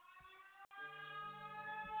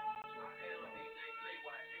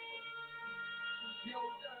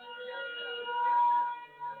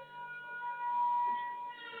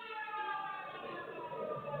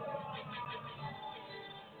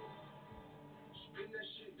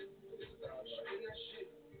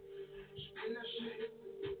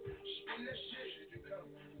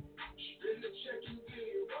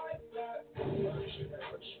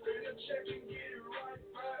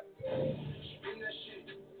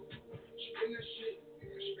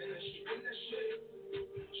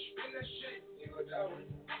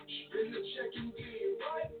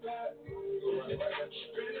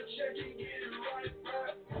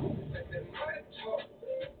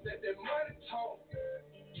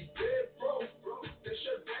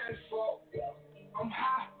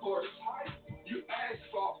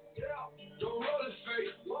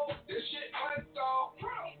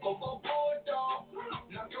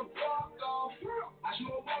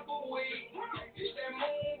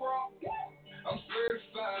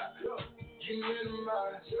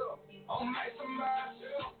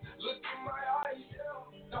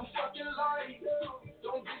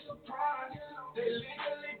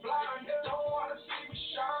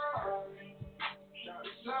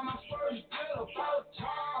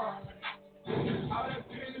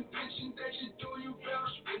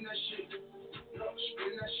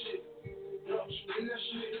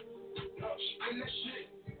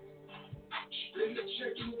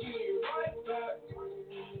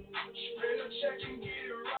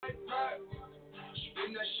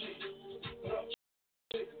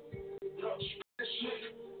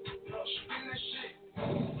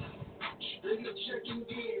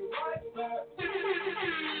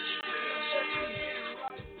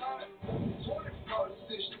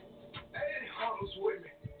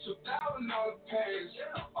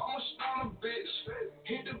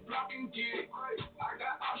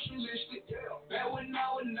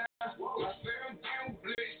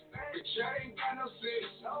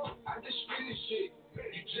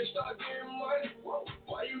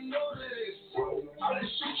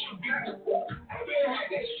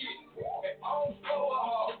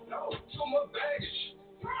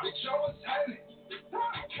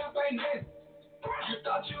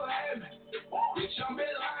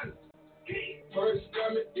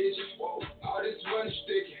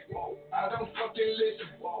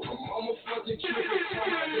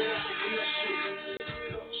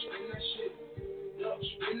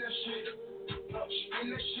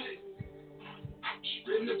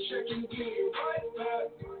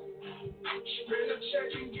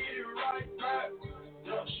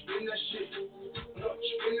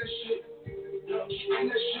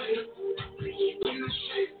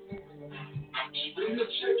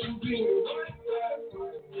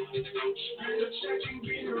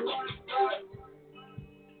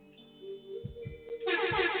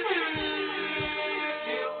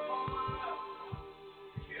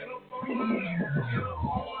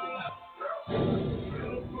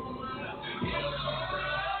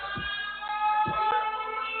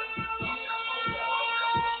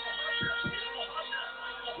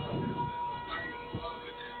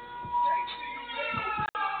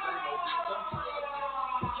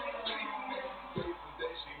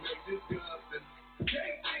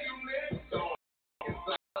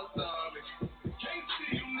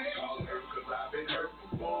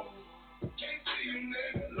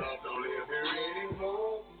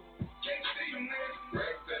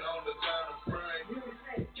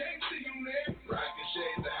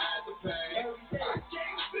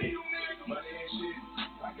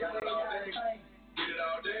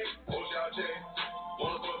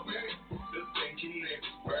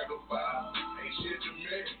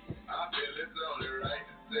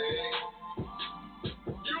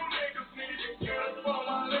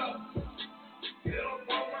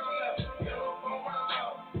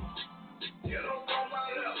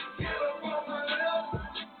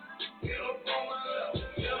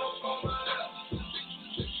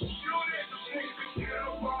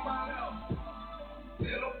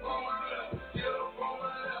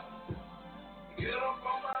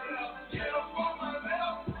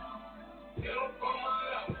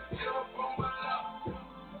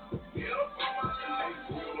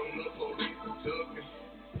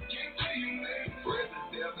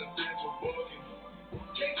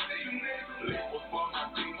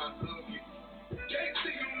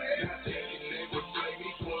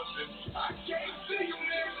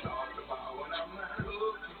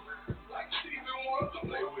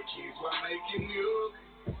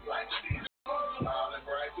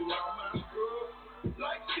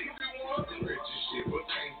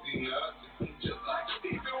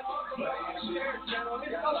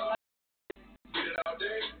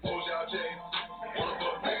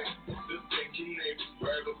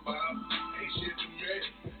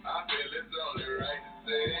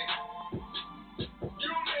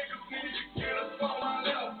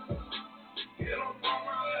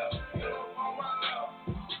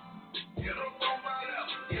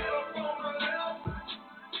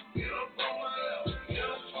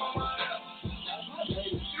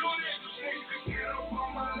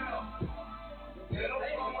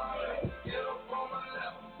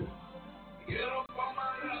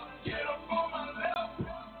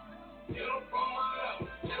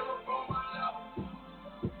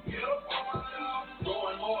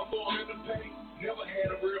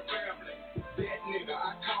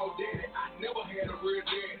 I called daddy. I never had a real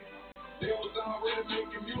daddy. They was already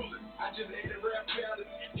making music. I just had a rap talent.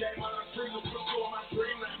 Came out of prison, pursuing my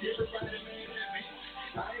dream. Now everybody mad at me.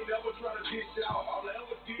 I ain't never try to dish out. All I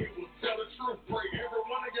ever did was tell the truth. Pray every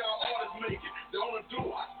one of y'all artists make it. Don't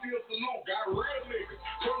do. I still salute. Got real niggas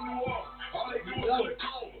from New Orleans. All they do is play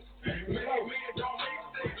corners. Man, don't make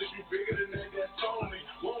statements. You bigger than that. That's Tony.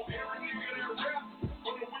 Won't every nigga that rap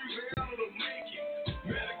from the Louisiana to make it.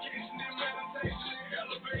 Medication and meditation and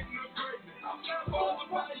elevating the greatness. I'm not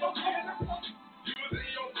bothered by your business. You was in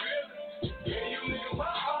your business. Yeah, you niggas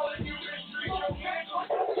my all and you been street your game.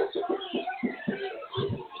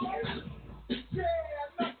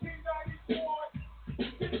 Yeah, 1994.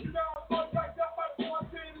 This is now one right up by 14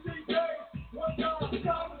 DJ. One time,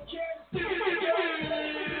 Thomas Kansas City.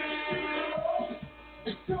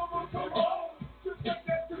 Come on, just like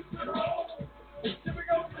that to the road. Here we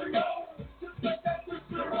go, just like that to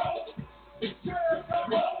the road. Yeah,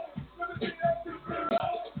 come on, let me see that to the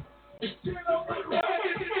road. Get over the road.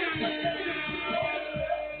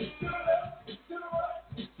 To the right,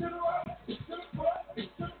 to the right, to the front, to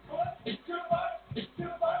the front, to the right, to the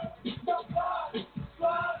right. Now slide,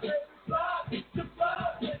 slide, baby, slide, just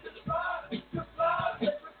slide, baby, slide, just slide,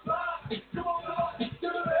 baby, slide. Come on, slide, to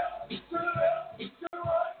the left, to the left, to the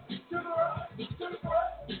right, to the right, to the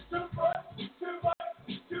front, to the front, to the right,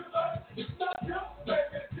 to the right. Now jump,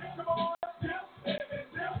 baby, come on, jump, baby,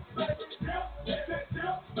 jump, baby, jump, baby,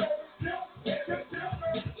 jump, baby, jump, baby, jump,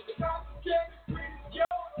 baby. Stop, get it, please, yo,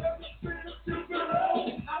 let me see the stupid roll.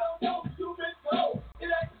 I don't know, stupid soul. It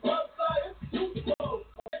ain't fun, it's stupid soul.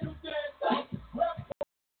 And you can't stop, rap,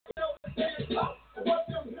 stand up, and watch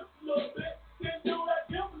them hips a little bit, then do that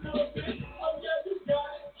hip a little bit. Oh yeah, you got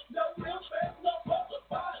it. No real fast, no public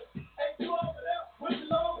body. Ain't you over there with the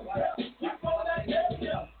long hair? You on that hair,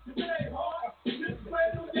 yeah. If it ain't hard, this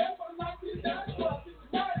brand new day for 1990 plus.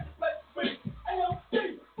 It's not in the place to be. AOC,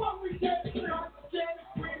 what we get to do? Get it,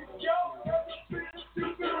 please, yo. Let me see the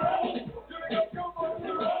stupid roll. Do they go on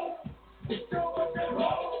the road? Go on the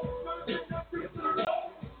road. Let me see the stupid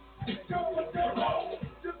roll. Go on the road.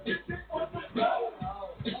 Just get it on the road.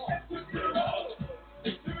 And to the road.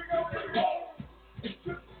 Here we go, here we go.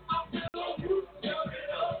 I feel on you, tell me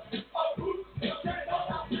up. Oh, who, tell me up.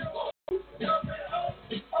 I feel on you, tell me up.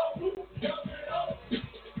 Oh, who, tell me up.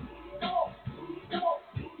 Come on, come on.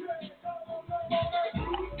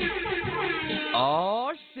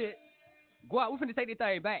 Oh shit. Go out, we finna take this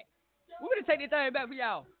thing back. We finna take this thing back for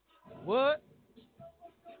y'all. What?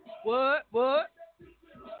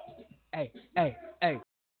 Hey.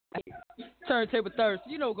 Turntable Thursday,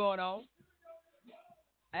 you know what's going on.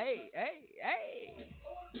 Hey.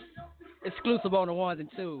 Exclusive on the ones and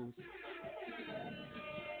twos.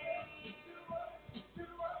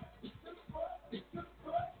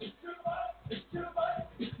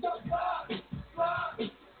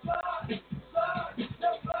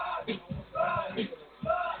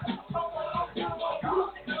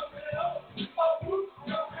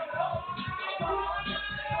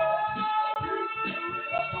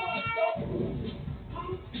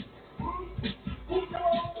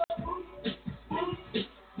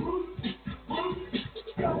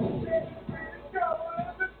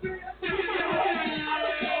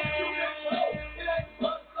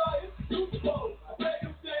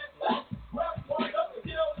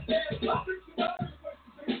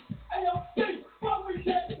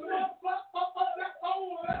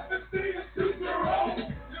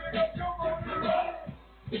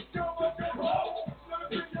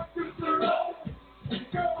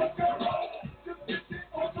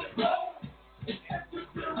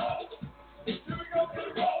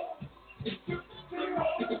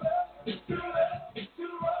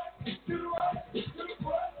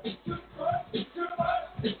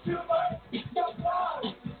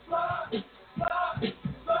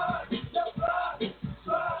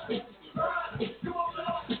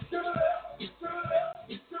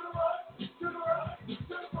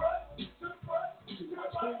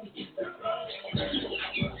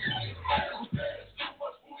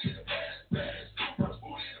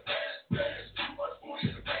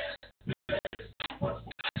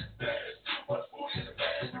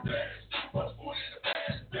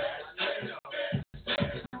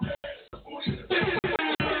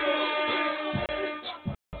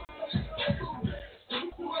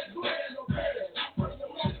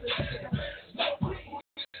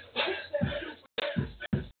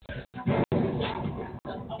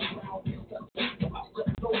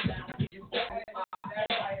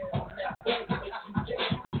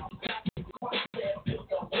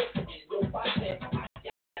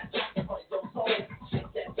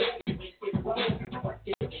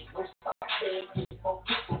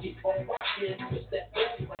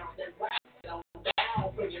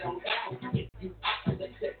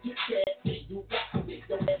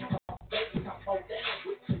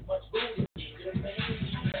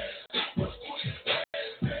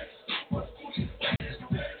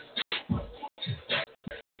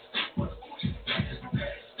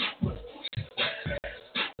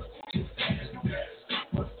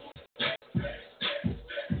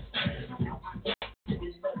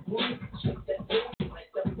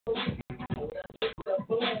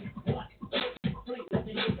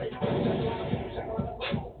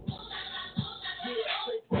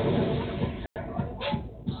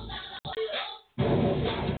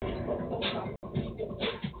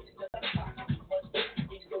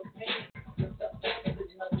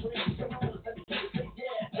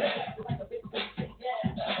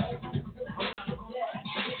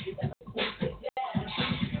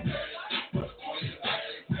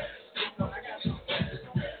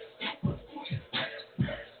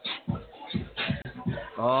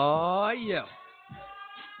 Oh, yeah.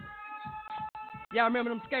 Y'all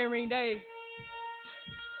remember them skate ring days?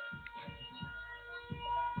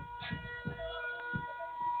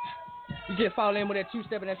 You just fall in with that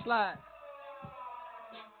two-step and that slide.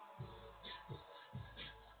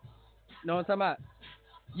 Know what I'm talking about?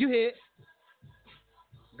 You hit.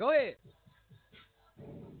 Go ahead.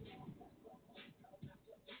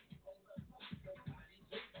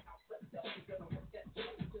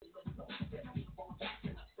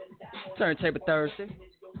 Turntable Thursday.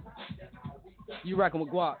 You rocking with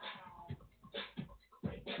GWOP.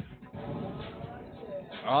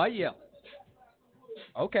 Oh, yeah.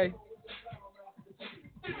 Okay.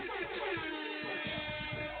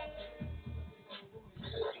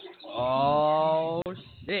 Oh,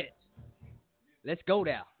 shit. Let's go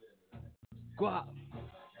there. GWOP.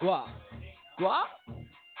 GWOP. GWOP.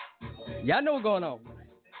 Y'all know what's going on.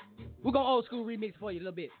 We're going to old school remix for you a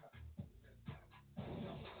little bit.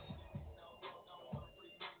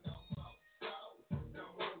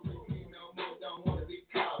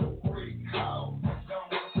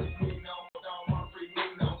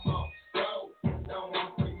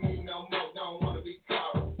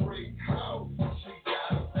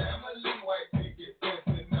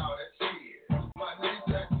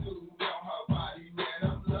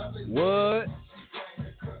 What?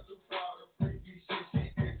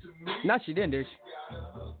 No, she didn't, did she?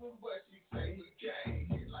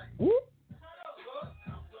 Whoop.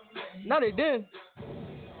 No, they didn't.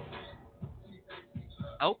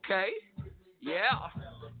 Okay. Yeah.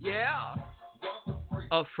 Yeah.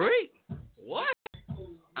 A freak? What?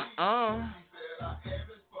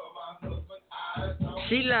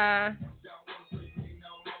 She lying.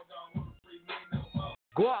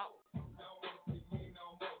 GWOP.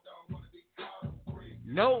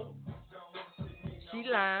 No. She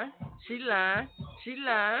lying. She lying. She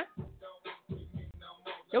lying.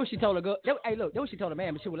 That what she told her girl. Hey, look. That what she told her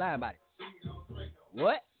man, but she was lying about it.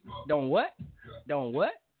 What? Don't what? Don't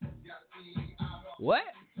what? What?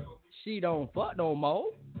 She don't fuck no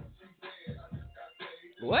more.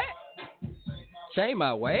 What? Change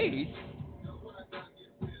my ways.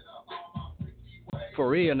 For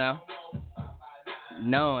real now.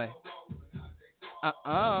 Knowing.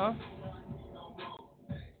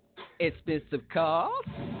 Expensive cars.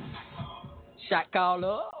 Shot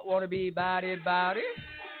caller. Wanna be body. Body.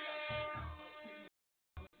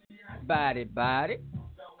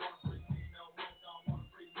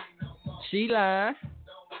 She lying.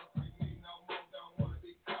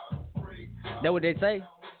 That what they say?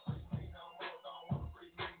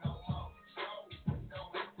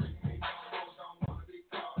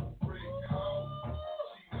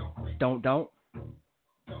 Don't.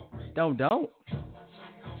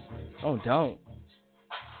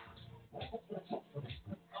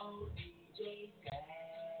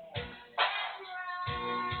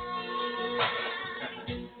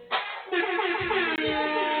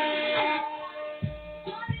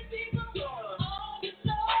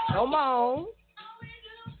 Come on.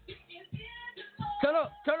 Turn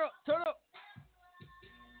up.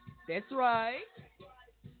 That's right.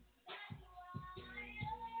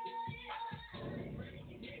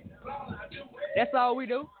 That's all we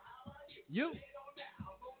do. You.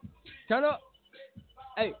 Turn up.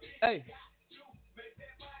 Hey.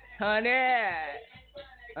 Honey.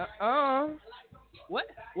 What?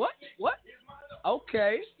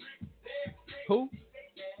 Okay. Who?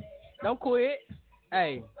 Don't quit.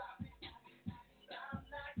 Hey.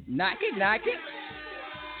 Knock it.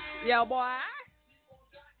 Yeah, boy.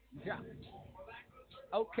 Drop.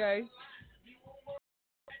 Okay.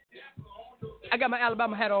 I got my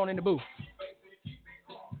Alabama hat on in the booth.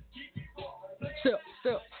 Sip.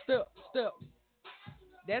 Step.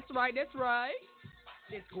 That's right.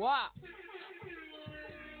 It's GWOP.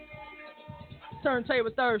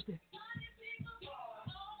 Turntable Thursday.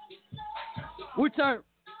 We turn.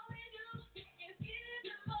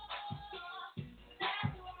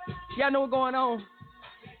 Y'all know what's going on.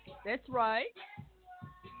 That's right.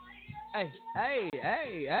 Hey.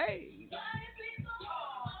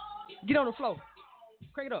 Get on the floor.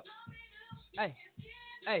 Crank it up. Hey.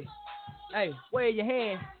 Wave your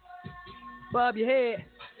hand. Bob your head.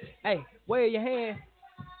 Hey, wave your hand.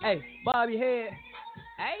 Hey, bob your head.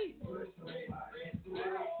 Hey.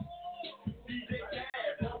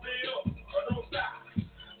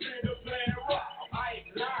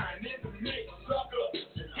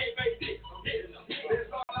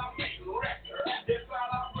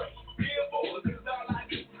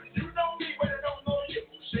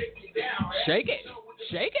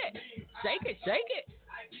 Shake it.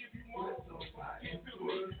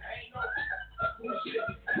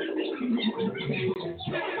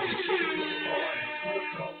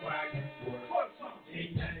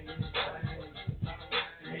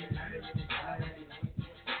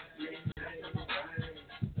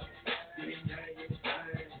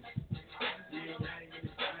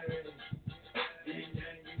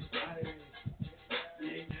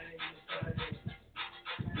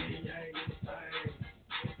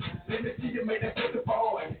 Let me see you make that pussy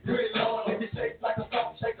fall. Good Lord, let me shake like a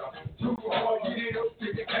salt shaker. Too hard, get it up, till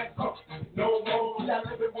you can't come. No more, I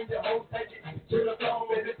love it when your hoe take it. To the floor,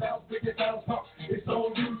 baby, bounce, pick it down, come. It's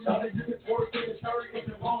on you, Charlie, you can twerk in the skirt if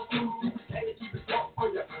you want to. You can't keep it drunk for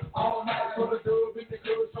you. All night for the dub in the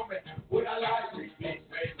club, show me what I like. We can't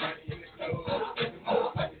spend money in the club.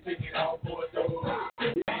 Oh, I can take it out for a dub.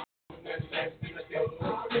 It ain't nothing less than a dub.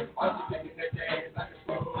 I'm just taking that ass like a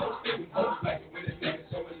scrub. Oh, like it when a nigga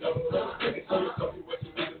showing love.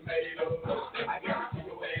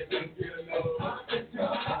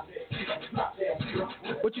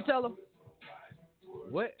 What you tell him?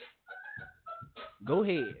 What? Go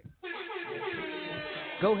ahead.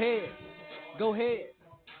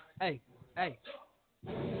 Hey.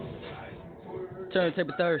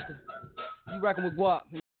 Turntable Thursday. You rocking with GWOP.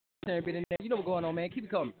 Turn bit in there. You know what's going on, man. Keep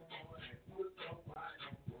it coming.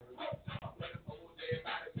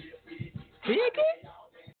 Ticket?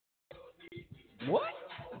 What?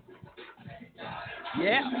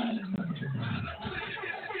 Yeah.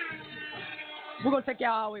 We're going to take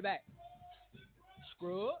y'all all the way back.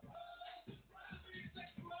 Scrub.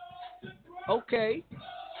 Okay.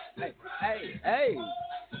 Hey.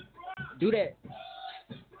 Do that.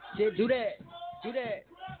 Shit, do that. Shit,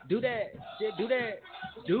 do that.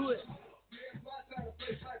 Do it.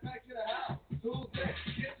 Get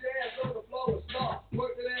your ass on the floor and start.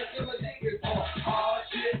 Work that ass in my niggas. Oh,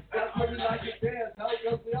 shit. That's what we like to dance. How it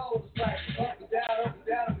goes, we always like up and down.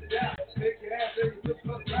 Make your ass every flip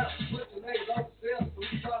around. Put your legs on the ceiling so we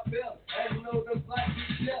start feeling. And you know them black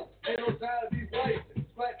people chill. Ain't no time to be wasting.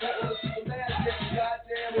 Sweat that on the man.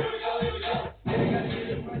 Goddamn, here we go. Ain't gotta get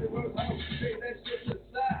it ready to work home. Take that shit to the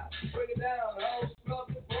side. Bring it down. Oh, scrub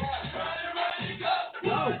the blind. Run it, go.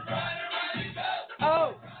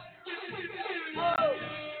 Oh.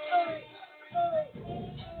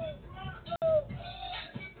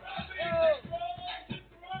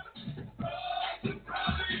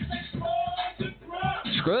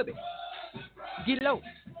 Scrub it. Get low.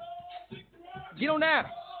 Get on down.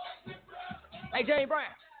 Hey, James Brown.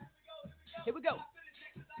 Here we go.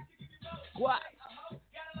 GWOP.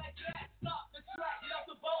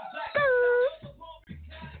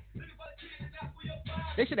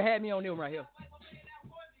 They should have had me on them right here.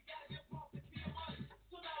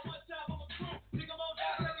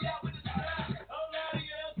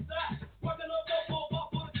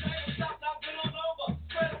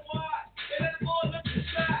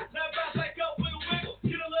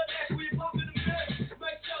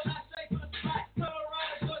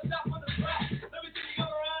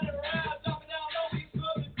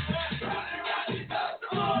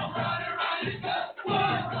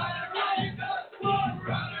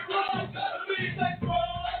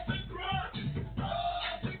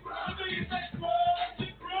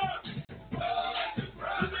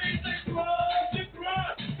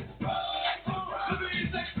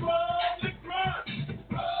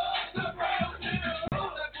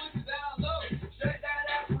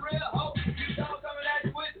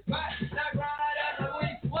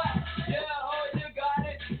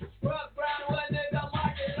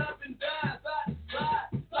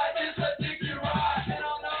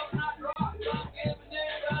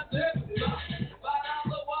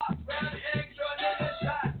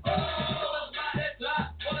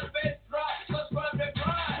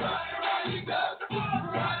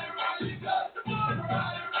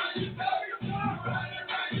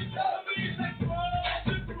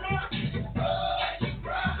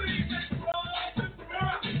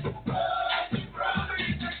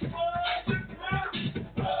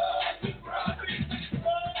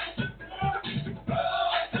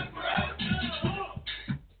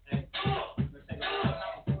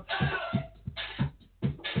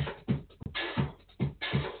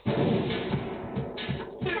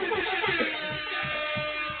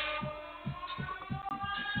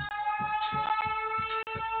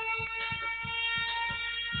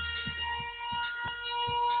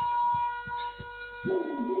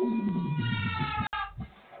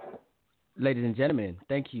 Ladies and gentlemen,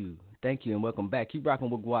 thank you, and welcome back. Keep rocking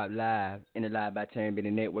with GWOP Live in the Live by Terry Benny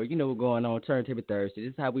Network. You know what's going on, Turntable Thursday.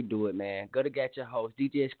 This is how we do it, man. Go to Get Your Host,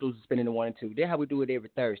 DJ Exclusive, spinning the 1 and 2. That's how we do it every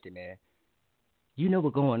Thursday, man. You know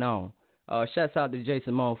what's going on. Shouts out to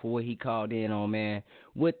Jason Moon for what he called in on, man.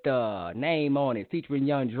 With the name on it, featuring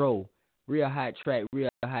Young Dro. Real hot track, real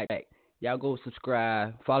hot track. Y'all go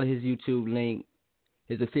subscribe, follow his YouTube link,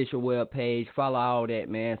 his official web page, follow all that,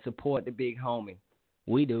 man. Support the big homie.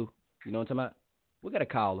 We do. You know what I'm talking about? We got a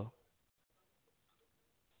caller.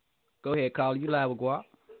 Go ahead, caller. You live with GWOP.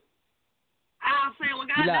 I'll say, well,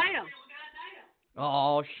 goddamn.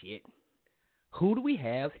 Oh, shit. Who do we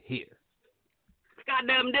have here?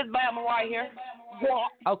 Goddamn, this Bama right here. GWOP.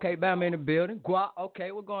 Okay, Bama in the building. GWOP.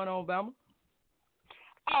 Okay, what's going on, Bama?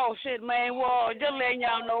 Oh, shit, man. Well, just letting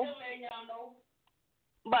y'all know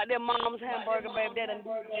about their mom's hamburger, baby. That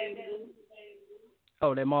done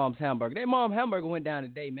Oh, that mom's hamburger. That mom's hamburger went down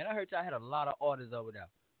today, man. I heard y'all had a lot of orders over there.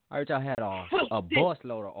 I heard y'all had a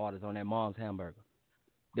busload of orders on that mom's hamburger.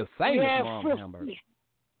 The famous mom's 50. hamburger.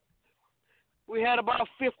 We had about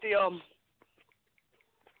 50 of them.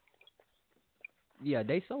 Yeah,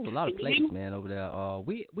 they sold a lot of places, man, over there.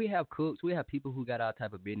 We have cooks. We have people who got all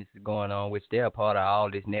type of businesses going on, which they're a part of all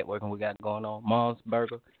this networking we got going on. Mom's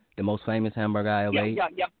Burger, the most famous hamburger I ever ate,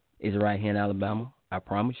 is right here in Alabama. I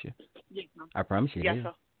promise you. Yes, sir. I promise you. Yes, it is.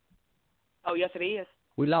 sir. Oh, yes, it is.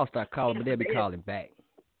 We lost our caller, but they'll be calling back.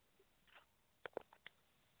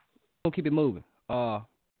 We'll keep it moving.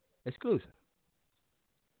 Exclusive.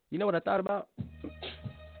 You know what I thought about?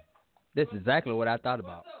 That's exactly what I thought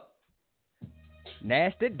about.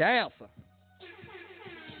 Nasty dancer.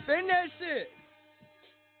 Spin that shit.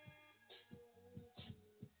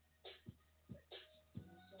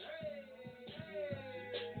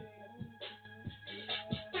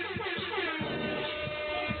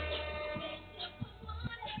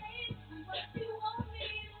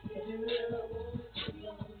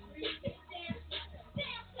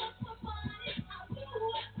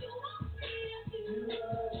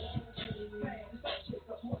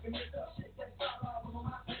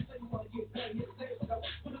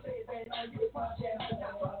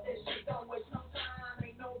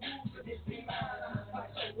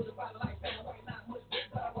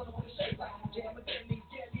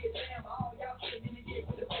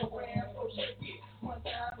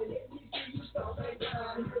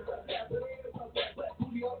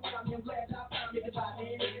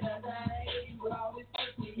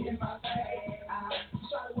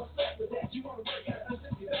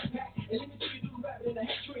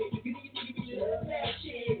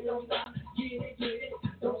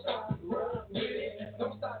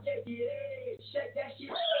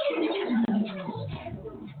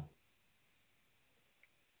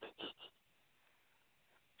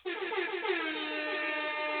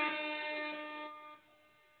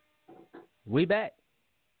 We back.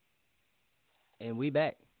 And we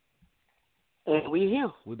back. And we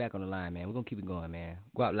here. We back on the line, man. We're going to keep it going, man.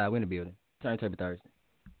 Go out live in the building. Turntable Thursday.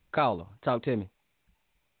 Caller, talk to me.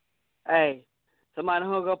 Hey, somebody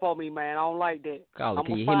hung up on me, man. I don't like that. Caller,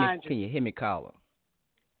 can you hear me? Can you hear me, caller?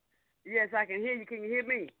 Yes, I can hear you. Can you hear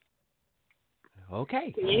me?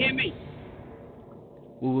 Okay. Can you hear me?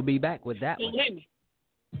 We will be back with that one. Can you hear me?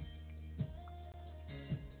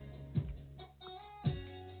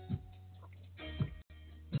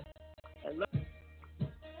 Hello?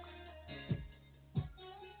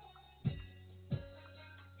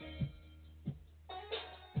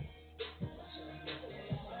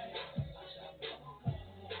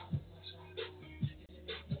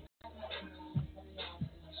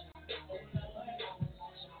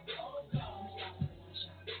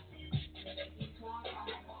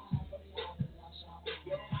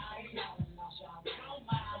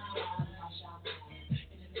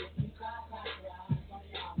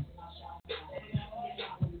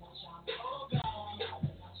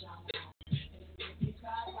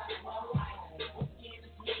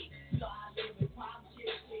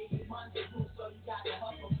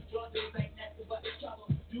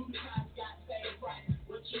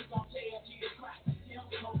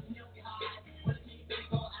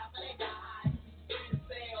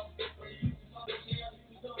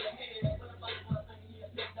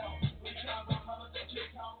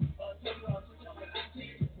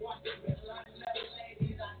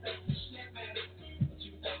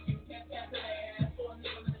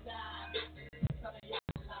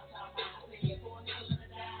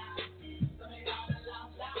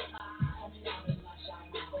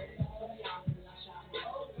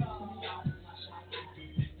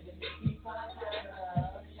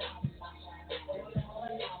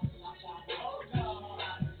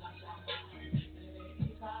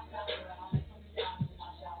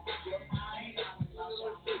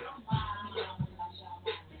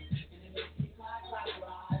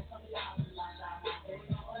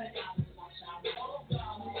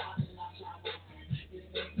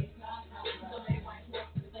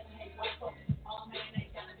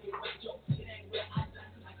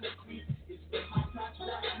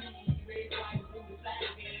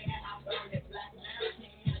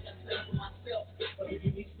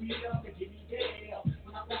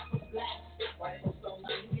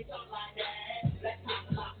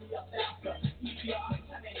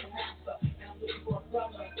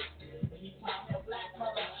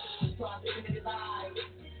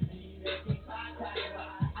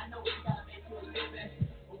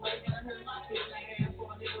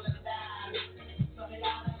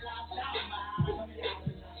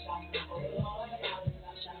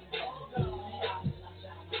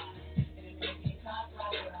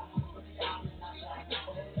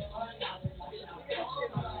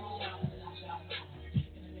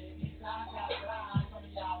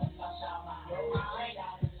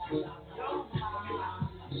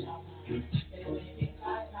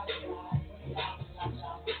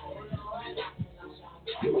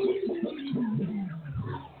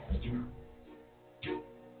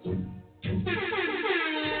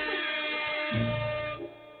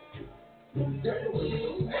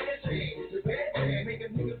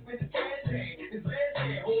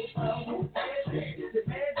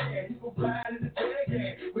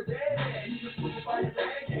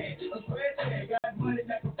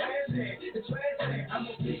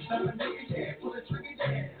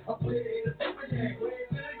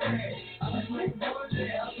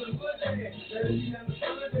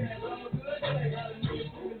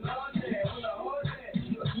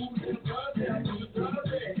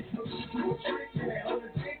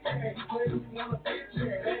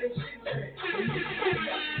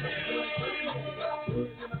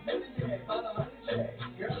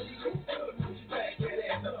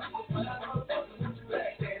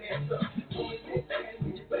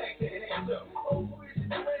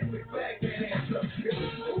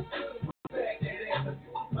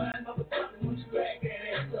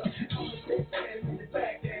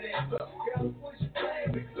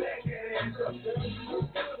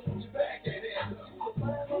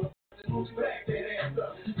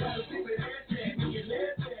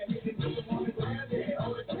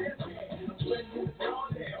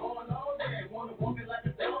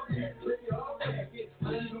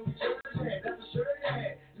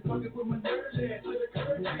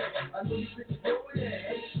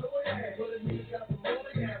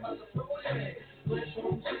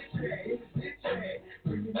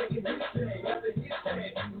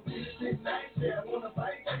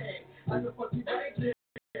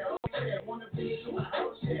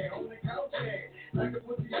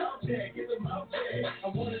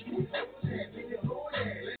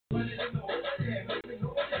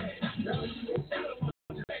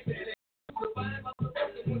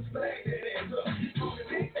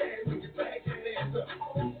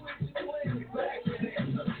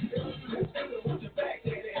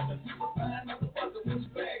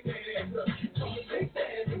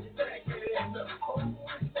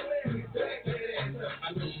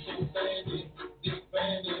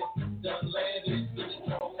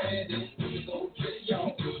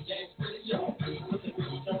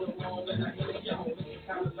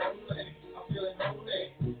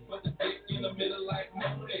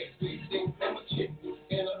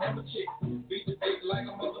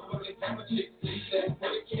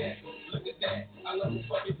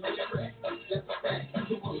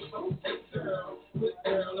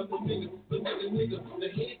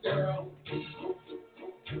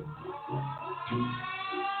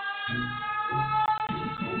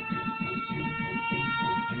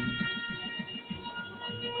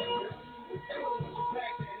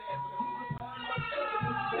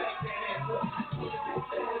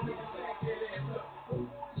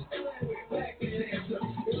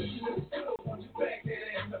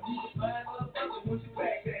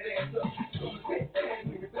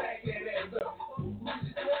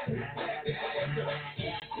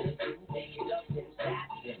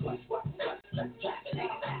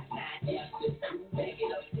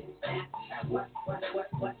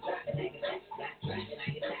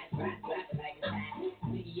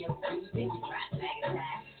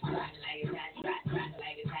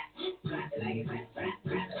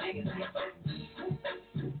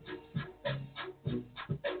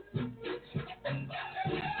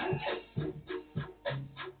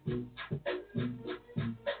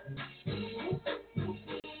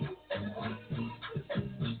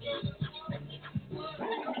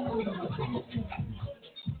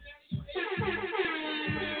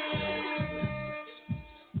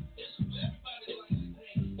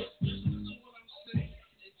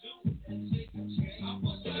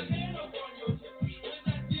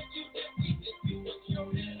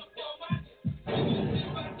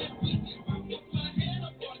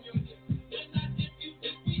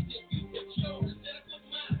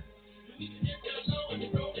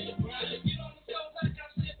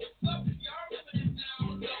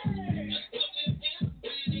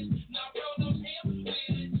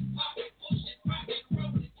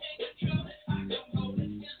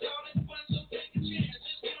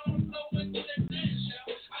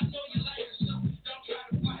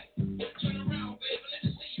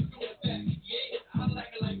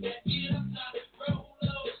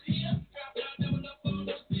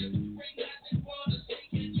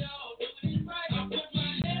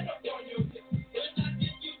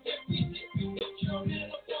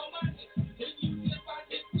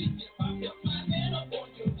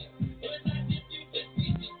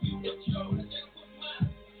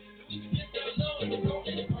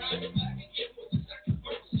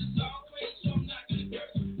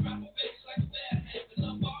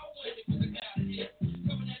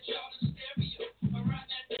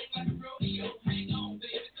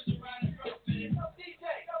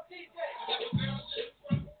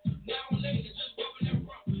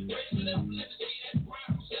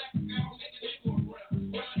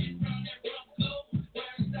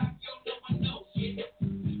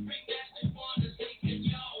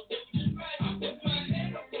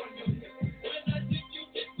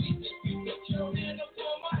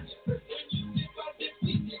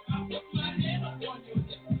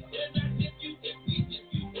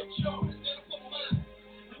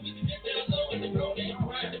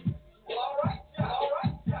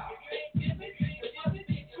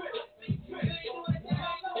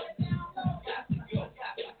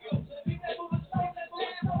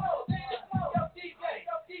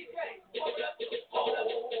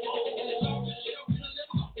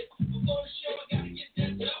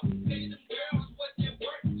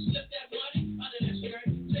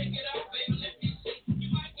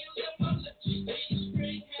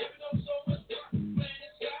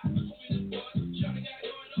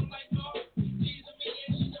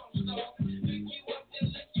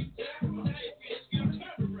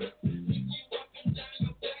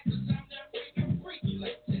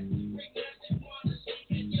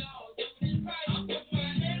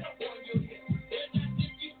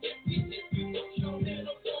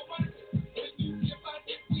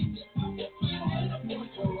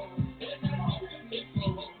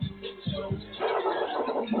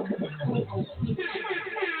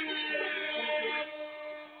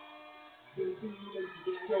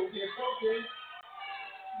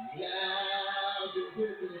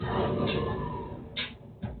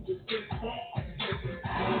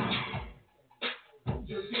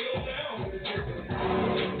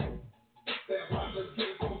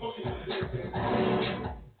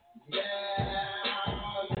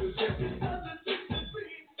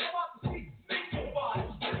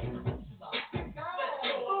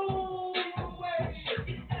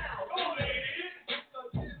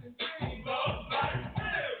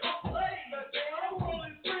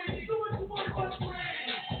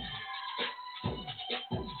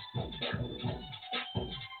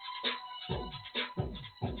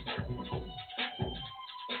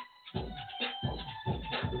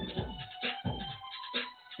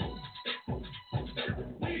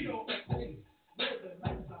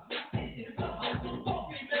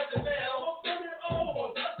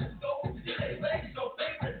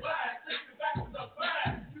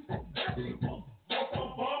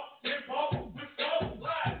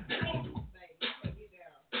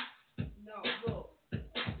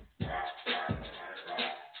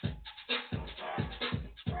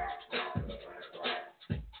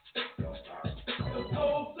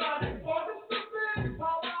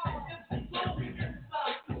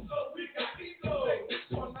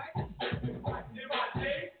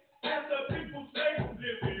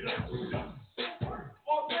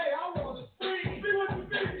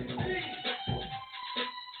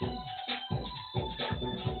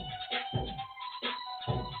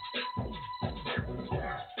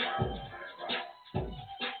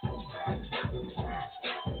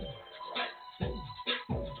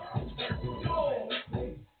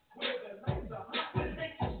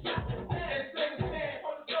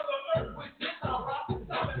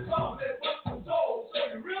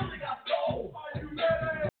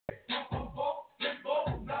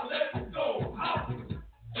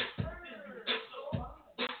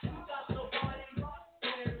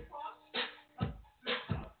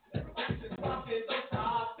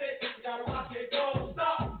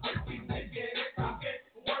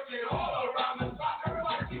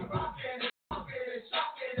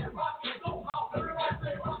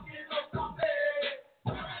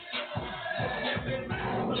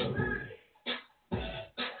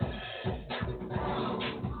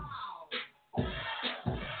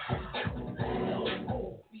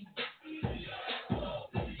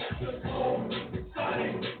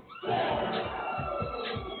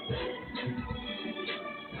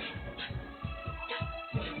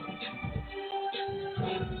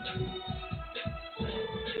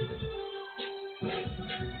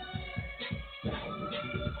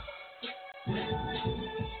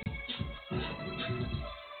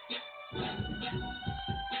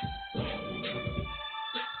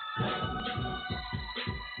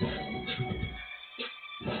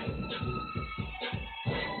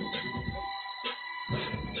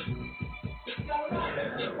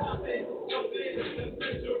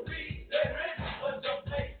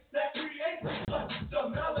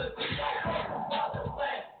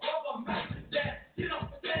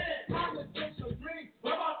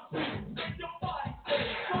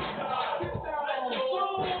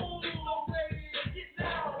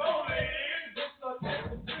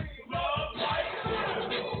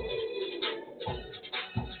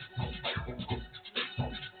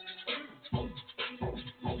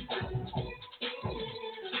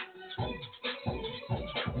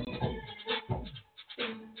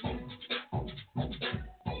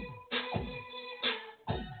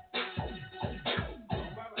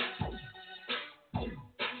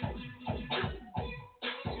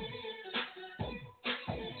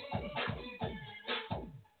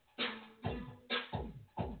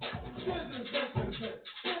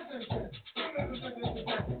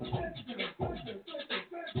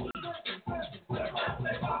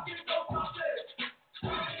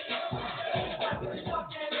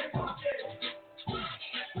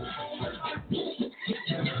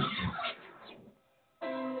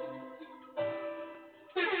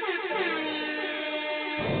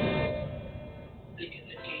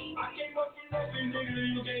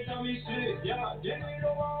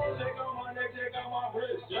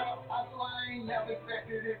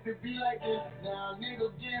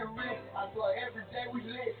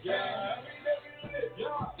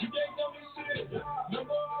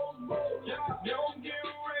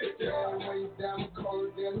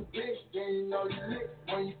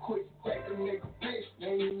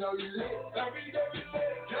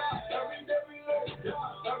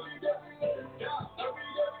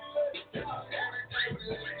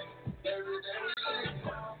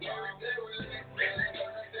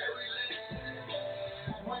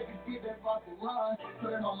 run,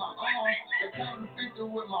 put it on my arm. They came to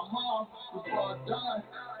 50 with my mom, before it's done.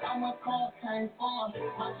 How my car came from,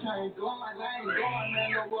 my chain glowing, I ain't going, man,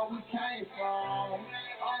 look where we came from.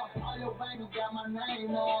 All your babies got my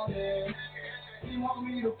name on it. She want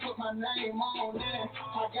me to put my name on it.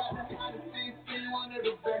 I got the hottest 16, one of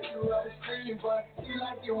the best you ever seen, but she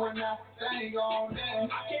like it when I sing on it.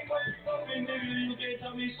 I can't wait for me, nigga, you can't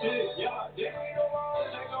tell me shit, yeah. This ain't no wrong,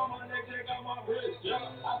 check on my neck, check on my wrist, yeah.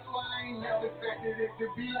 I swear I ain't never expected it to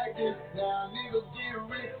be like this. Now niggas getting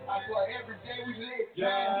rich, I swear every day we lit,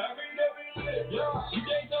 yeah. Every day we lit, yeah. You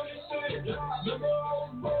can't tell me shit, yeah. Remember I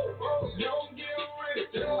was broke, now I'm getting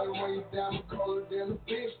rich, yeah. When you down colder than a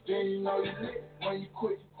bitch, then you know you lit. When you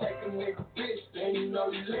quit, you take a nigga bitch, then you know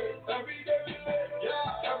you lit. Every day we lit,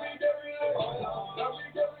 yeah. Every day we lit, oh yeah. Every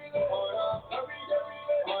day we lit, oh yeah. Every day we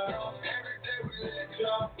lit, oh yeah. Every day we lit,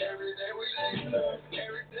 yeah. Every day we lit,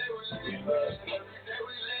 every day we lit, every day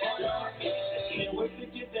we lit, oh yeah. Can't wait to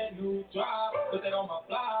get that new drop, put that on my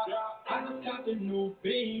block. I just got the new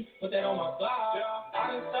beat, put that on my block.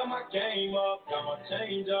 I done set my game up, got my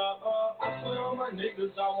change up. I swear on my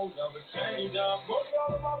niggas, I won't never change up. Money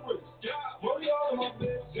all in my wrist, money all in my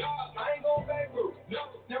bitch. I ain't gon' bankrupt,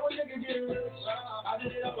 now a nigga get rich. I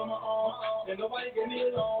did it up on my own, and nobody gave me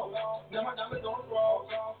a loan. Now my diamonds on the road,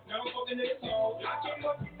 now I'm fucking niggas home. I came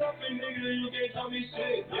up with nothing, nigga, you can't tell me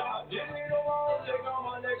shit. Yeah, this ain't no wrong, check on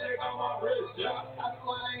my neck, check on my wrist. Yeah, I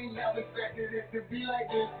swear I ain't never expected it to be like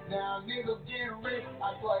this. Now niggas getting rich,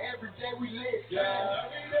 I swear every day we lit. Yeah,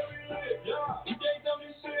 every day we lit. Yeah, you can't tell me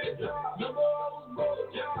shit. Yeah, remember I was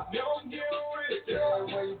broke. Yeah, now I'm getting rich. Yeah,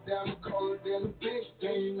 when you down colder than a bitch,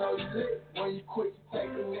 then you know you lit. When you quit, you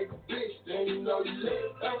take a nigga bitch, then you know you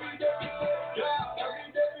lit. Every day we lit. Yeah,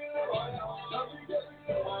 every day we lit. Oh yeah, every day we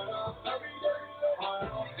lit. Oh yeah, every day we lit. Oh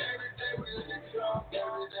yeah, every day we lit. Yeah,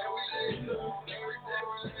 every day we lit. Every day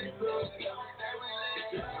we lit. Every day we lit.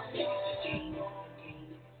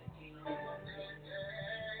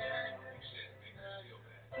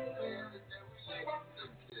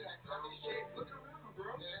 Look around, bro.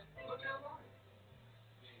 Look at life.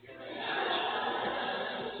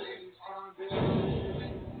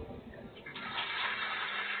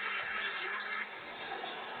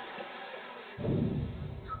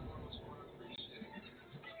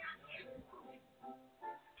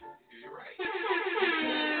 You're right.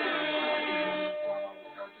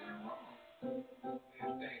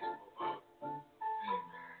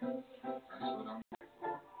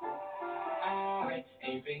 I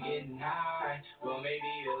ain't been getting high, well maybe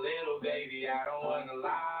a little, baby, I don't wanna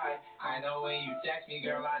lie. I know when you text me,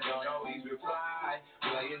 girl, I don't always reply.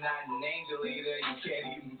 Well, you're not an angel either, you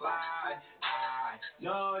can't even fly. I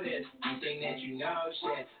know this, you think that you know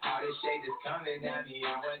shit. All this shade is coming at me,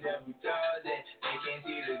 I wonder who does it. They can't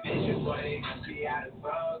see the vision, but they can see out of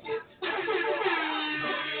focus. I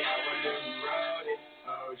wonder who wrote it.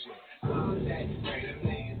 Oh shit, all day, where them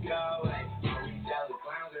niggas go, like, we tell the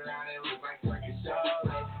clowns around it look like circus show,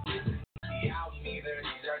 like, this is the album either,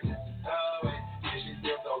 these are just a throw, and this shit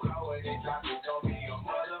still so cold, and they drop it, told me your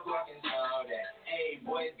motherfucking soul that, hey,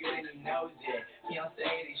 boy, it's good and he knows it, he don't say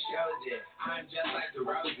it, he shows it, I'm just like the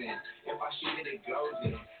Rosen, if I shoot it, it goes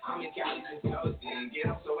in, I'm in Cali just coasting, get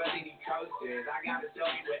up so everything coasters, I got a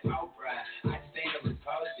selfie with Oprah, I just ain't never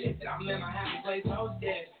posted, and I'm in my happy place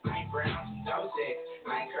hosted, I ain't brown, I'm dosing,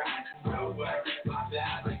 I ain't crying, no one, my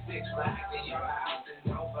bad, like 6 Flags, in your house is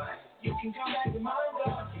no fun, you can come back to mine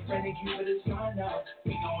though, friendly Cupid is fine though,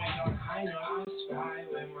 we going on high note, I'll spy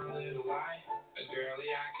with my little eye, a girlie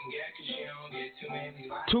I can get, cause she don't get too many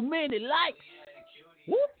likes. Too many likes.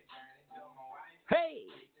 Whoop. Hey.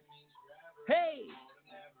 Hey.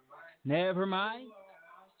 Never mind.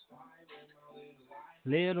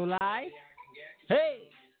 Little life. Hey.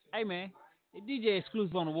 Hey, man. It's DJ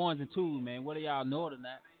exclusive on the ones and twos, man. Whether y'all know it or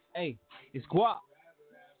not. Hey, it's GWOP.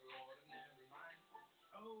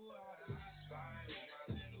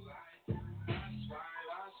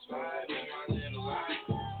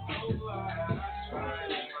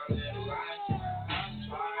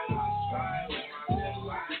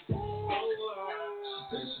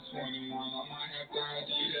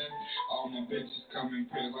 All my bitches coming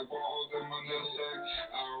pairs like balls in my nutsack.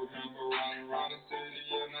 I remember riding around the city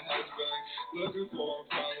in a hatchback, looking for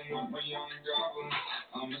a problem with my young goblin.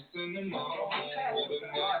 I'ma send them all home with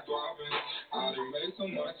a neck throbbing. I done made so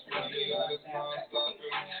much money that it's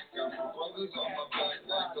non-stopping. Got my brothers on my back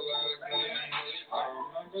like the last name. I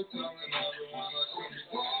remember telling everyone I couldn't be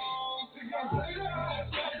close. 6 months later, I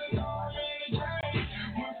had something already changed.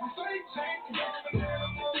 Went from fake tank to diamond and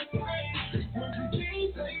I'm on the plane. Went from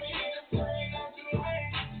jeans, take me in the plane, not too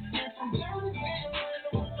late. Went from jealous nigga, ran the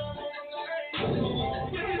hook, I'm on my lane.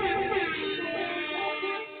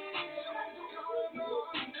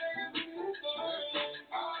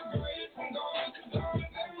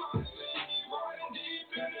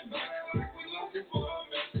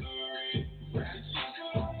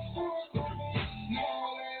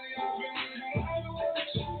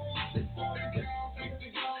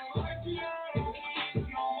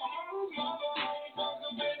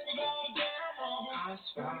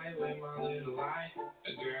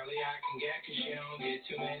 can get, cause she don't get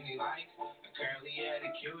too many likes. A curly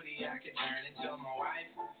headed cutie, I can turn into my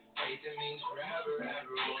wife. Faith that means forever,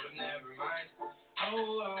 ever, would have never mind. Oh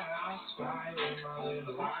Lord, I'll spy with my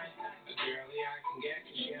little lie. A girly I can get,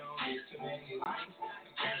 cause she don't get too many likes.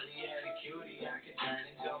 A curly headed cutie, I can turn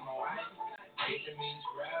into my wife. Faith that means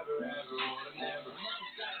forever, ever, would have never mind.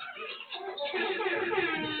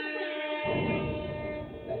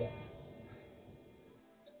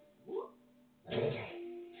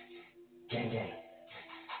 Gang, gang.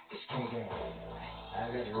 It's gang, gang. I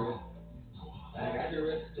got the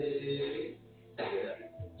recipe.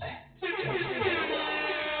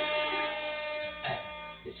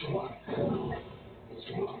 It's GWOP. It's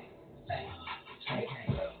gang, gang. Gang, gang.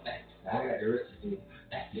 I got the recipe.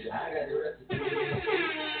 I got the recipe.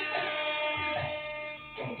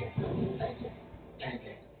 Gang, gang. Gang,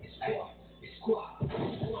 gang. It's GWOP. It's GWOP.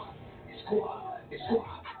 It's GWOP. It's GWOP.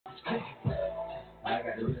 It's gang. I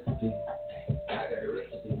got the recipe. I got the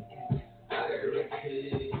recipe. I got the recipe.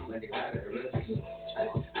 I got the recipe.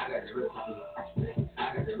 I got the recipe. I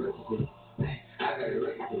got the recipe. I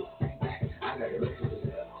got the recipe. I got the recipe.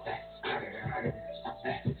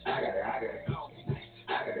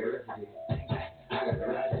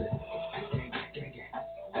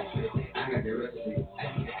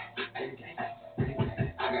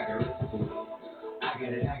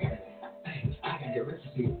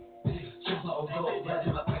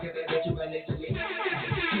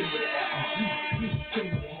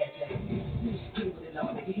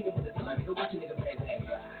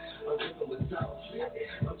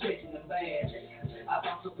 I'm chasing the bag. I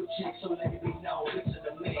bought some chicks, so let it be known. Fixing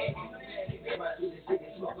the man. Right through the city,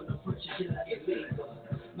 smoking the fresh shit like it leave.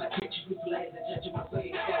 My kitchen be blazing, touching my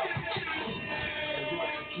face. And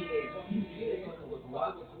once a kid, they fucking with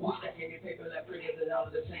guap. We stacking the paper like pretty and all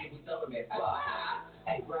of the same. We throw them at five.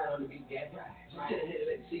 Hey, ride on the beat, that right. Tell the head,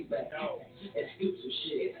 let the seat back. Exclusive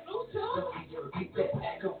shit. Don't need to repeat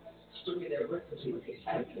that. Come. Give me that recipe.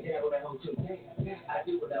 I can dabble that whole too. I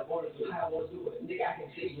do what I want to do, how I want to do it. Nigga, I can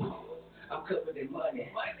see you. I'm covered in money.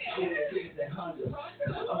 Figures and hundreds.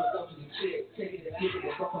 I'm a social shit. Take it and flip it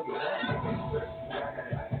and fuck on your ass.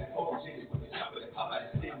 Oh, shit, with the top of the pop out,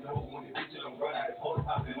 it's still no when the bitch don't run out, it's all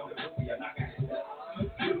popping on the pussy, I knock out the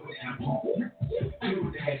deal with the apple. Deal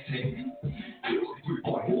with the hashtag. Deal with the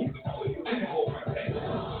 3-point. You can call it. You can hold my back.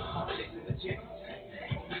 I'm chasing the chick.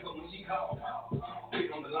 Nigga, when she call,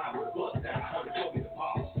 get on the line with a bust down. Her to told me to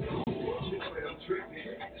pause. She know that I'm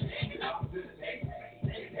tripping. I'm to the next.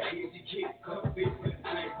 That easy kid, come big with the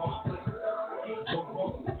same ball. Don't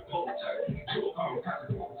roll with the pole turn. Do a power kind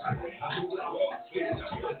of pole turn. I do what I want. Scared of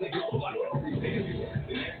you, they go like a free baby.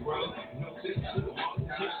 The next round, no sense to the long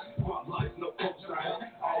time. Pop life, no coke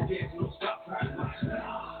sign. All gas, no stop sign.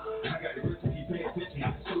 I got the recipe, pay attention.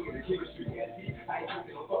 I can show you the chemistry. I ain't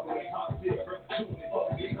drinking no fucking way hot shit. Shooting it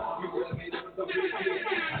fucking big. You really made it with some big shit.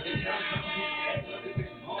 I think I'm trying to get the ass up.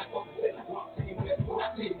 This motherfucker said the GWOP team. That's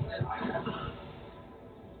GWOP team.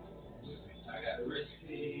 I got a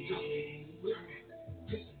recipe. It's GWOP.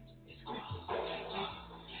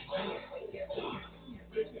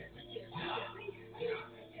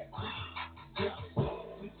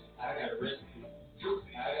 I got a recipe.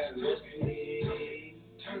 I got a recipe.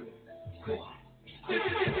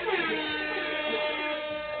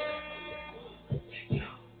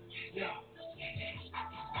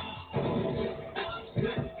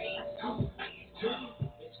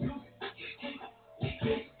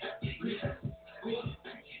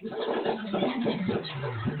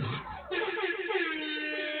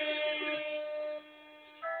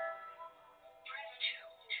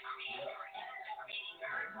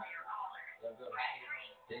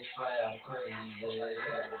 They swear I'm crazy. GWOP,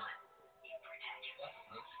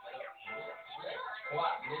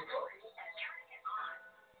 nigga.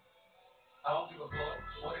 I don't give a fuck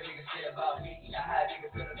what a nigga say about me. How a nigga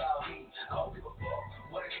feel about me. I don't give a fuck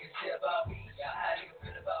what a nigga say about me. How a nigga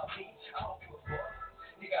feel about me. I don't give a fuck.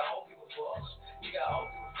 Nigga, I don't give a fuck. Nigga, I don't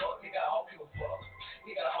give a fuck. Nigga, I don't give a fuck.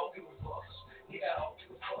 Nigga, I don't give a fuck. Nigga, I don't give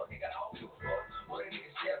a fuck. Nigga, I don't give a fuck. What a nigga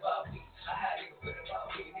say about me. How a nigga feel about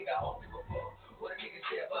me. Nigga, I don't give a fuck. What a nigga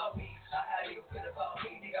say about me. How a nigga feel about me.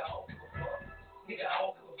 Nigga, I don't give a fuck. Nigga, I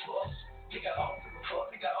don't give a fuck. Nigga, I don't give a fuck.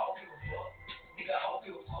 Nigga, I don't give a fuck. Nigga, I don't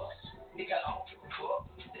give a fuck. Nigga, I don't give a fuck.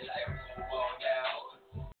 They like roll down.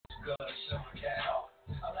 Gun shut down.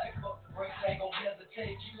 I'm like, fuck the brakes, ain't gon'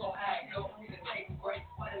 hesitate. You gon' act, go.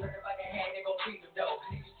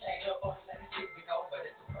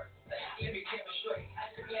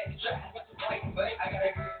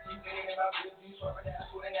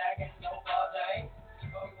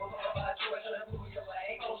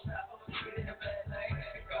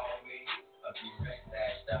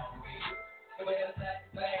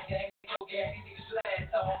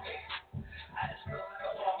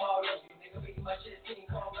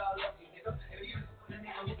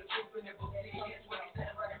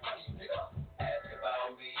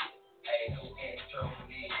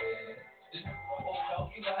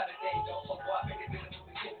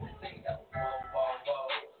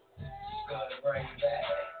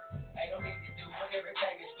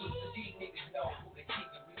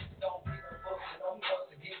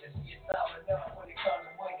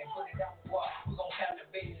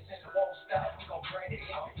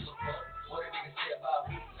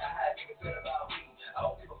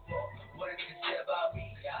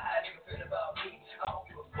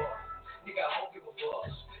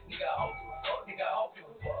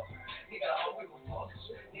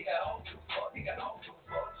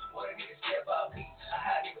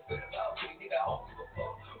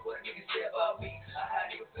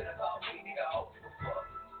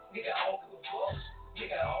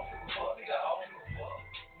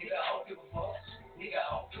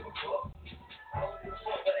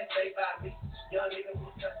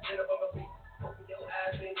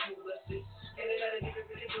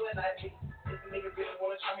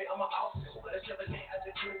 try me, I'm an officer. But it's never late, I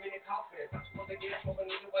just do it in coffee. Once again, I'm a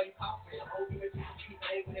nigga while you coughing. Oh, you been keep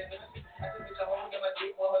ain't with that nothing. I just bitch a home, get my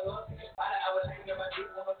dick for her lunch. I was thinking get my dick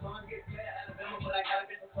for her son. Get flat Alabama, but I gotta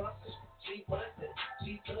get the function. She bustin',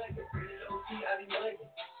 she thuggin'. Pretty little T, I be muggin'.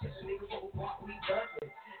 It's a nigga for walk, we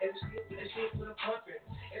dumpin'. And we still with that shit for the pumpin'.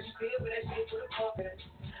 And we still with that shit for the pumpin'.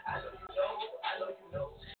 I know you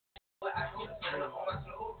know. But I go to turn on my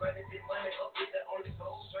clothes, running this money up with the only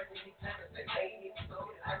goal. Drinking these times, they ain't even sold.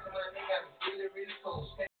 I come my nigga, I be really, really cold.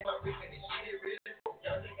 Stand my rick and this shit really cold.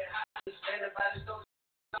 Young nigga, hot, standing by the store.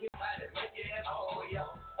 Get by the make your ass oh, yo.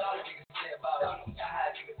 All the niggas say about me, how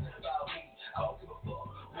niggas feel about me. I don't give a fuck.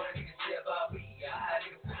 What a nigga say about me, how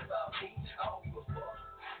niggas feel about me. I don't give a fuck.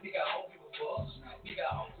 Nigga, I don't give a fuck. Nigga,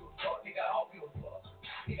 I don't give a fuck. Nigga, I don't give a fuck.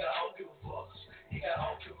 Nigga, I don't give a fuck. Nigga, I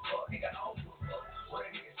don't give a fuck. Nigga, I don't give a fuck. What a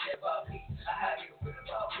nigga say about me, how nigga feel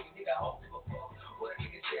about me. Nigga, I don't give a fuck. What a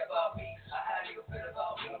nigga say about me, how nigga feel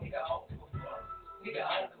about me. Nigga, I don't give a fuck. Nigga, I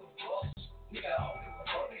don't give a fuck. Nigga, I don't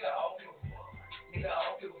give a fuck. Nigga, I don't give a fuck. Nigga, I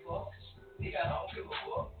don't give a fuck. Nigga, I don't give a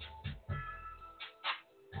fuck.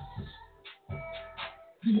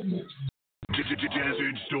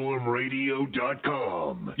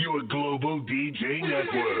 DesertStormRadio.com, your global DJ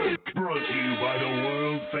network, brought to you by the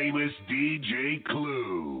world famous DJ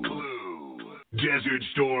Clue.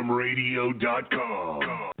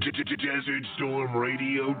 DesertStormRadio.com,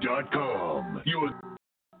 DesertStormRadio.com, your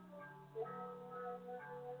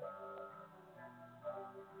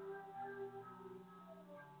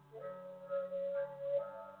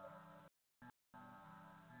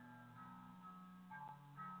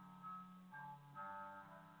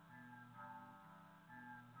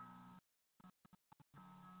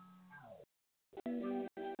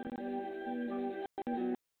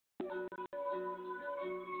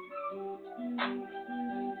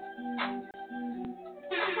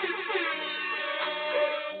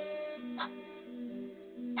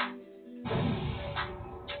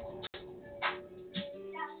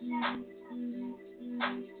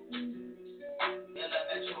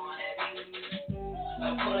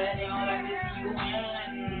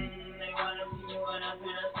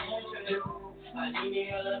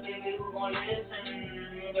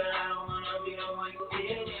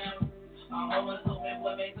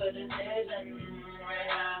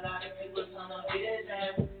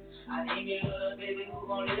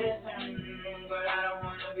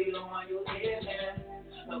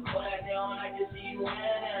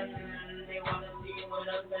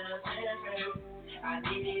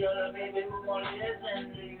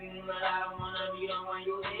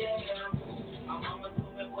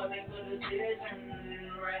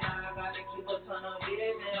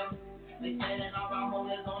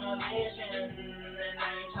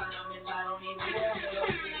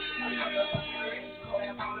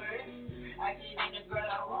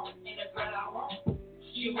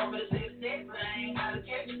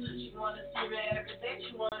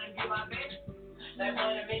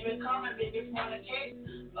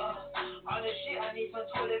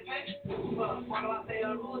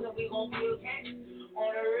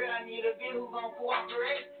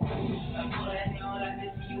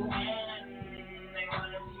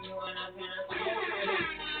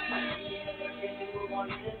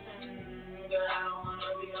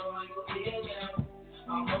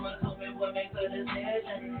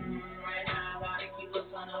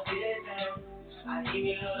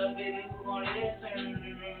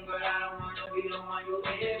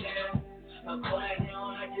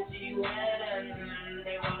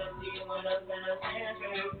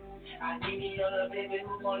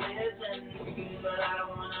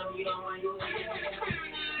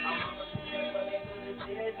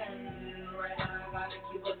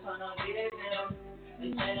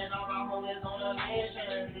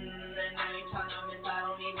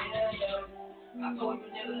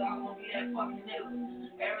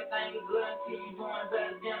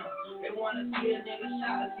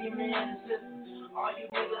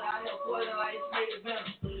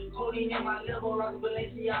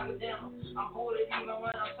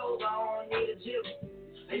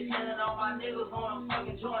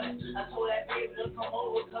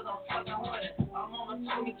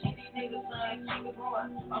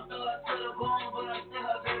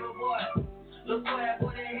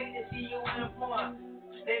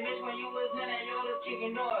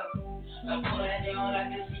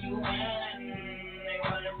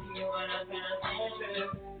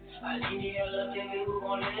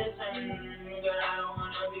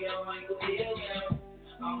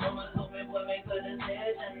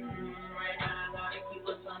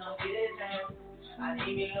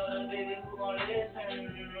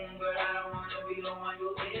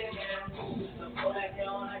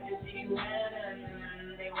to see you winning.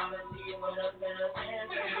 They wanna see you with us in a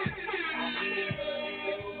dancing. I see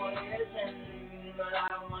you wanna listen, but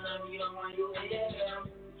I don't wanna be the one you hit.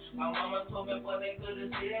 My mama told me for make a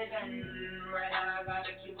decision. Right now I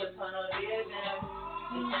gotta keep a ton of vision.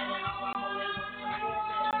 Just standing on my shoulders when I'm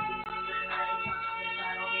living. And I ain't tryna miss,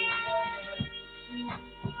 I don't need it.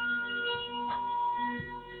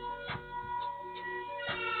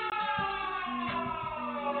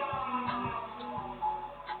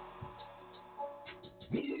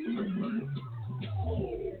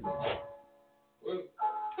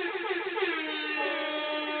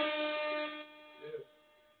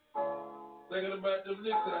 Thinking about them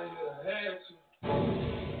niggas out here, I had to.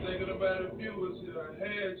 Thinking about the viewers here, I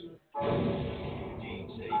had to.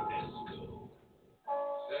 DJ Esco.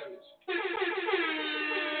 Savage.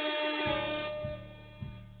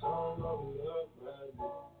 Don't roll it up, man.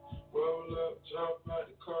 Roll up, jump out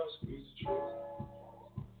the car, squeeze the trigger.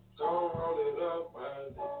 Don't roll it up, man.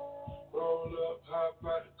 Roll up, hop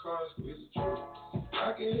out the car, squeeze the trigger. I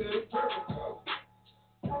can hear the purple color.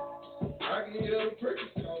 I can hear the purple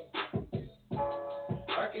color.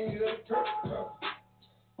 I can hear the purple color.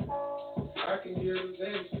 I can hear the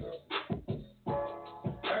Zany color.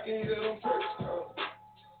 I can hear them purple color.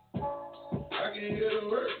 I can hear the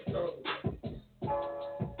word color.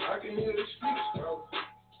 I can hear the streets color.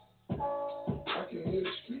 I can hear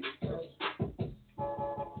the streets color.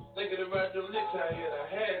 Thinking about them licks out here, I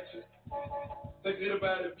had to. Thinking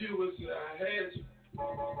about the viewers that I had to.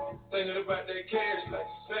 Thinking about that cash like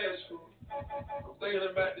it's fast food. I'm thinking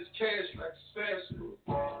about this cash like it's fast food.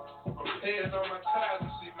 I'm paying on my tithes,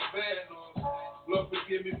 receiving bad news. Lord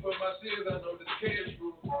forgive me for my sins, I know this cash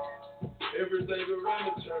rule. Everything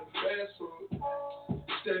around me turn to fast food.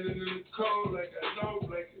 Standing in the cold like I know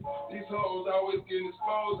blanket. These hoes always getting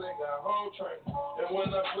exposed, ain't got home training. And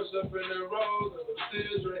when I push up in their roads, I'm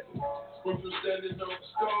still drinking. Went from standing over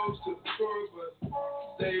stoves to the tour bus.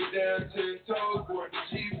 Stayed down 10 toes, bought the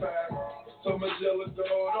G5. So much yellow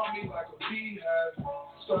gold on me like a beehive.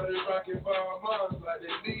 Started rocking ball moms like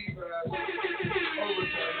they Levi's.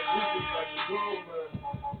 Overtime, the hoopers like a gold mine.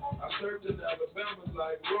 I served in Alabama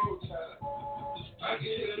like road tide. I can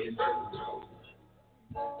hear the purple coat.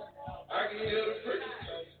 I can hear the purple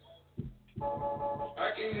coat.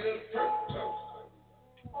 I can hear the purple coat.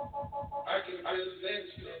 I can hear the Zany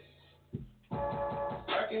coat.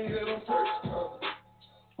 I can hear them purple coat.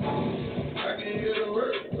 I can hear the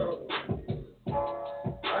word coat.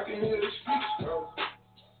 I can hear the streets coat.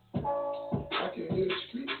 I can hear the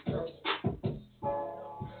streets coat.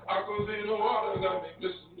 Aquas in the water got me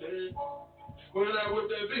glistening. When I whip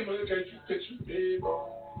that beamer, can't you picture me, bro?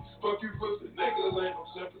 Fuck you pussy niggas, ain't no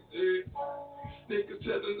sympathy. Niggas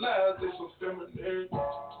telling lies, they so feminine.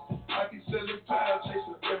 I be selling pies,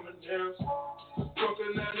 chasing feminines.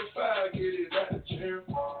 Fucking 9 to 5, get it out the gym.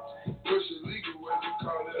 Push it legal, as we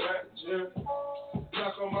call it at the gym.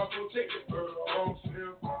 Knock on my protector, murder on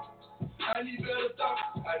film. I need better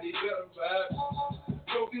doctors, I need better vibes.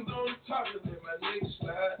 Focus on the top and let my niggas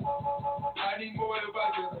slide. I need more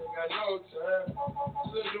advice, cause I ain't got no time.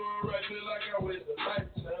 Still doing right, feel like I wait a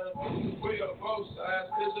lifetime. We on both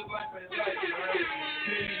sides, cause the life ain't lifetime.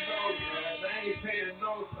 Give me no time, I ain't paying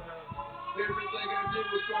no time. Everything I did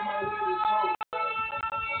was for my little whole time.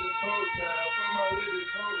 This whole time, for my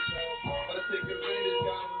little whole time. I take advantage,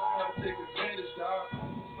 got a line, I take advantage, dog.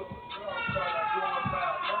 So a car, I go and buy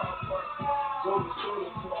a car park. Go to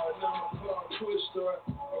soda car, now my car push start.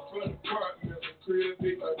 A front apartment, a crib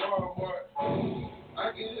big like Walmart.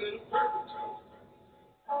 I can hear the purple coat.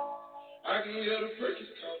 I can hear the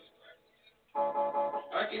purple coat.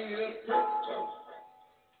 I can hear the purple coat.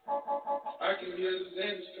 I can hear the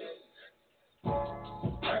Zany coat.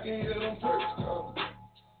 I can hear them purple coat.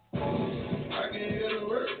 I can hear the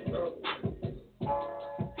word coat.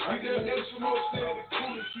 I can hear some more saying the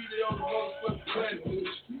coolest key they on the motherfucking planet.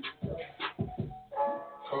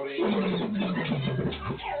 Cody.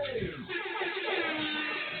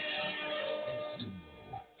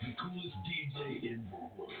 The coolest DJ in the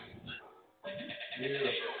world.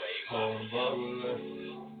 Yeah. Hold on, bubbling.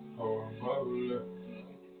 Hold on, bubbling.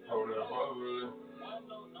 Hold that bubbling.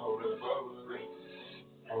 Hold that bubbling.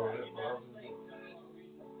 Hold that bubbling.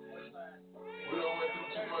 We don't went through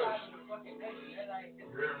too much.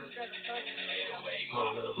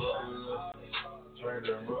 Hold that bubbling. Turn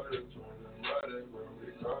that muddy, when we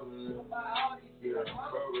covered it. Yeah,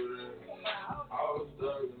 covered it. I was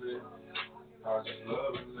thugging it. I was just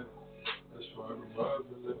loving it. That's for the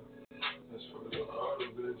bubbling. That's for the other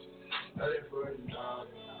bitch. That ain't for you, dog.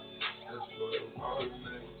 That's for the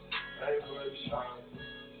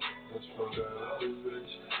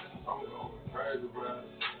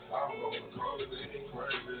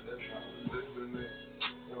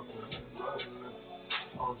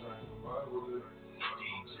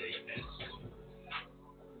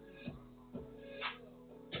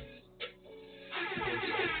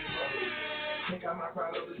Take out my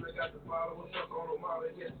pride, up the drink out the bottle, and fuck on the model,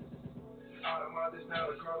 yeah. Out of my this now,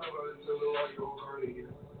 the carnival, until the white go curly, yeah.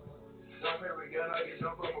 Jump every gun, I get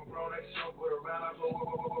jump from a grown ex show, put around, I go,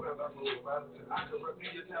 I could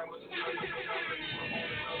repeat your time with the blood,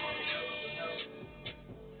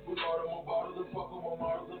 we bought them more bottles and fuck them more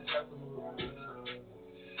models and pass them around.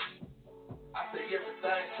 I say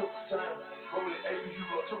everything took time, rolling 80, you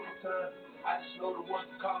go took time. I just know the ones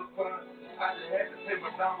to call it fine. I just had to pay my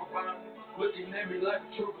dollar fine. Looking at me like a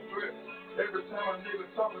triple threat. Every time a nigga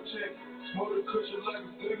talk a check, smoke the cushion like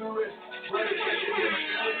a cigarette. Ready to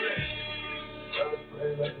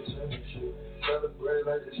celebrate like the championship. Celebrate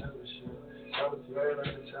like the championship. Celebrate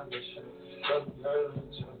like the championship. Celebrate like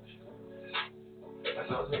the championship. I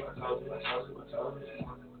told you.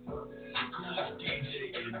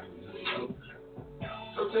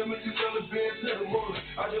 So tell me you fell a bed to the moon.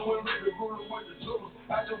 I just went ready to rule with the jewel.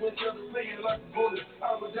 I just went to the playing like a bullet.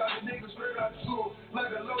 I was down the niggas straight out the sewer.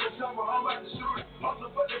 Like a loaded chopper, I'm about to shoot it. I'm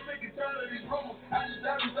so fucking sick and tired of these rumors. I just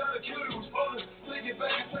died inside a killer was falling. Take it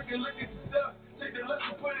back and take a look at the stuff. Take the look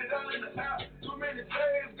and put it out in the app. Too many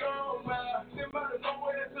days gone by. Send by the phone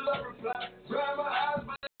wait until I reply. Dry my eyes,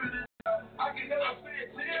 but I can never see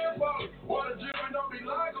a tear falling. Water dripping on me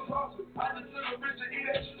like a faucet. I just took a bitch and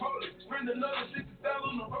eat that Chipotle. Spend another 60,000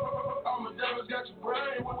 on the road. All my diamonds got your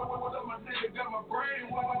brain. What up, my nigga got my brain.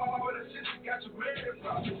 What that shit that got your man.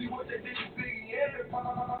 See what they did to Biggie and Pour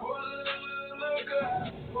a little liquor.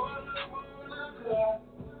 Pour a little liquor.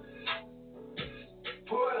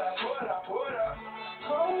 Pour it out.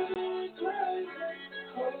 Cold and crazy.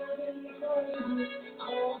 Cold and crazy.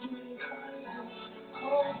 Cold and crazy.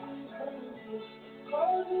 Cold and crazy.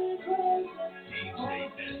 Cold and crazy.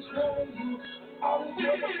 All these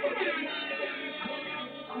motherfuckers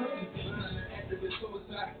activist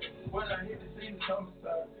suicide. When I hit the scene, it's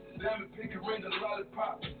homicide. Diamond pick and ring a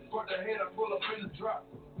lollipop. Brought the head, I pull up in the drop.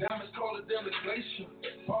 Diamonds colder than the glacier.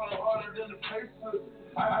 Falling harder than the places.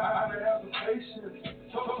 I done have the patience.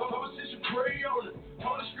 So she should pray on it.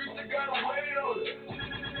 On the streets, they got a wait on it. She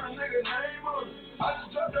my nigga name on it. I just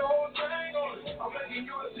dropped the whole thing on it. I'm making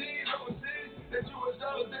USDs overseas. That US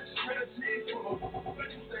dollars that you pay a tease for. But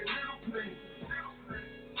you say little please.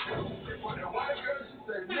 For that white girl, she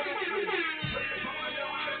say little please.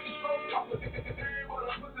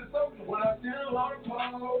 When I still on the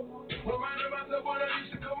pole, reminding myself when I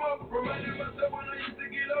used to come up, reminding myself when I used to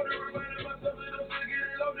get older, reminding myself that I'm still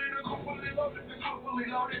getting loaded, the clip fully loaded, the clip fully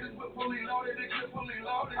loaded, the clip fully loaded, the clip fully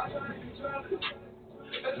loaded. I try to keep trying.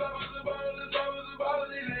 It's bottles and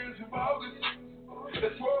bottles, these niggas are bogus.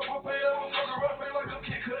 It's 12 for pain, I'm a fucker up, ain't like a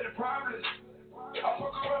kid cutting promise. I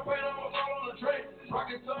fuck around, pain, I'm a fall on the train,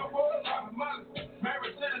 rockin' some for the poppin' money,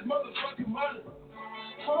 married to this motherfucking money.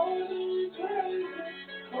 Cold and crazy,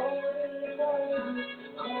 cold and crazy,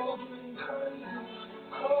 cold and crazy,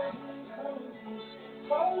 cold and crazy,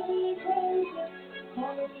 cold and crazy,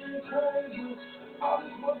 cold and crazy. All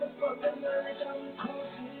this motherfucking marriage got me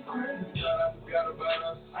cold and crazy. I forgot about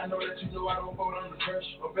us. I know that you know I don't fold under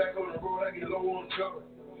pressure. I'm back on the road, I get low on the cover.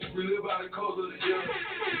 We live out the coast of the year.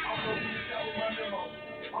 I'm gonna be out with my memo.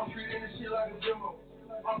 I'm treating this shit like a demo.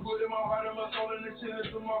 I'm putting my heart and my soul in this shit and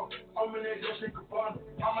some more. I'm in that Dolce & Gabbana.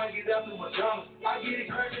 I might get out to Madonna. I get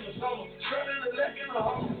it cracked in the summer. Straight in the leg in the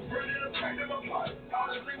hole. Burning the pack in my pocket.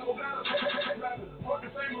 All this lingo got a rapping. Fuck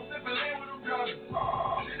the fame, I'm sipping in with them driving.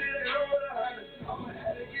 Shit, they know what I had it. I'm an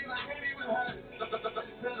addict and I can't even hide it.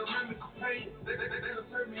 Panoramic pain. They done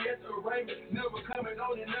serve me at the arraignment. Never coming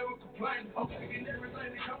on and never complaining. I'm taking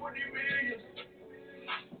everything that come with these millions.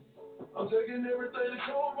 I'm taking everything that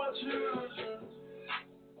come with my children.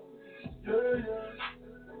 Yeah.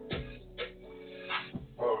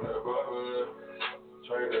 Oh, that bubble,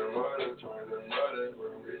 train that money,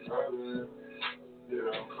 when we covered it.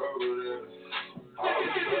 Yeah, I'm covered it. All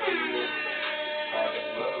the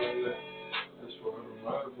loving it. It's for the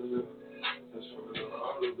motherless. It's for the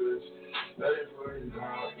other bitch. They for you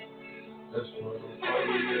out. It's for the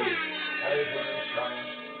motherless. They for the shine.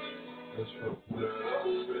 It's for the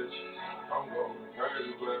other bitch. I'm going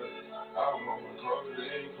crazy, but I'm going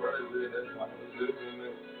crazy. That's how I'm living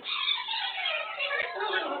it.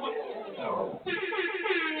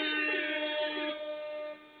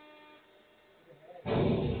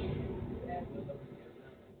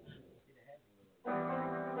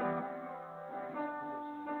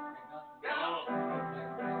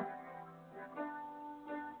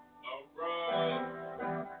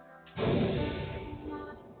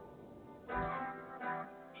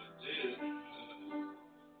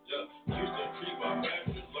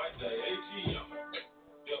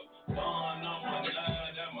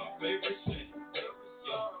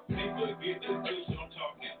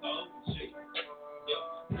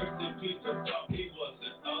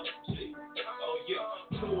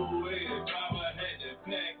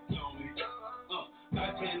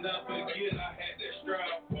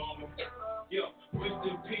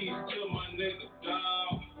 to my nigga,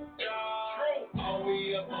 dog. All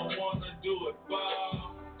we ever wanna do is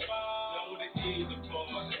ball. That what it is, the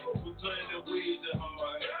part. We playing the weeds at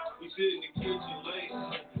hard. We sit in the kitchen late.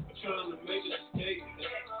 I'm trying to make a statement.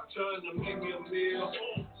 Trying to make me a meal.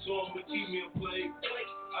 So I'ma keep me a plate.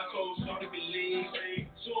 I told Shawty to leave.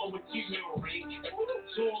 So I'ma keep me a rake.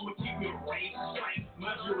 So I'ma keep me a rake.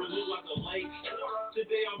 My jewelry look like a lake.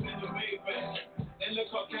 Today I'm in the Maybach. And the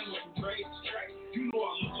car came with some Drake. You know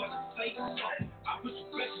I look like a saint. I put you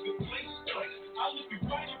back in your place. I look you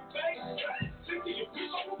right in your face. Take your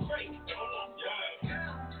bitch on the break.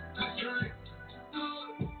 Yeah. Good drink.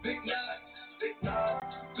 Big night. Big night.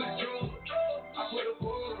 Good drug. I put a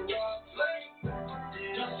boy on the rock plate.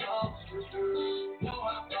 Just talk. No,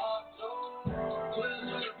 I thought. Well,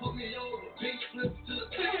 try to put me over. Big flip to the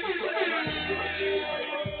top.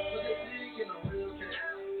 Put a dig in a real case.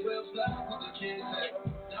 12 slides with the kids at.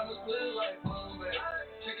 Diamonds split like Bombay.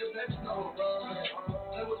 Take it back to no runway.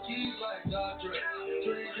 Play with keys like Dodger.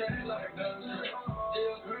 3 K like Dundre.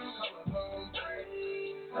 Yeah, girl, call it Bombay.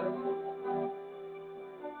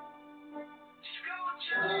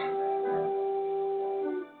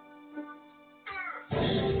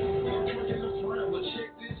 But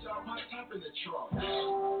check this out, my top in the trunk.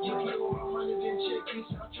 You play with my money, then check this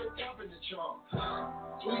out, your top in the trunk.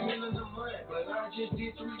 3 million a month, but I just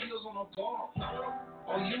did 3 deals on a bar.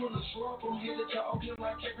 Oh, you in the trunk, I'm here to talking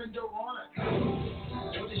like Kevin Durant.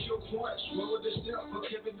 What is your point? Slow the step for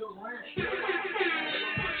Kevin Durant.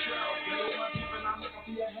 My trout, play with my tip and I'm looking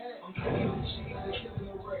for your hat. I'm killing the cheese and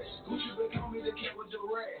killing the rest. Gucci been call me the cat with the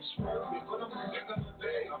rats. Perfect, but I'm back on the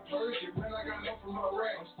bag. I'm purging, man, I got no from my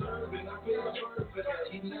rack. I'm serving, I pay a bird for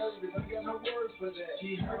that. He nervous, I got no word for that.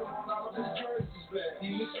 He heard him on all of his purses back.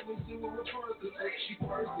 He mixing me see with Percocet. She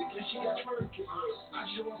perfect, and she got Percocet. I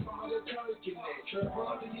just want some of that turkey neck. Trap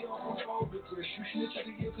brother, he on some phobic Chris. You snitch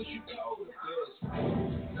to you cause you told us this.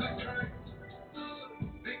 Good drink,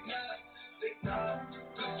 big night,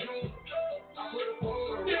 good drink. I put a boy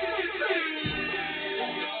on the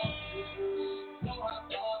no, I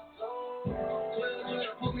thought so. Well, try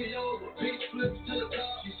to put me over. Big flips to the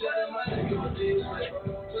top. She said I might give a dig.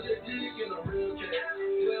 Put a dig in a real case.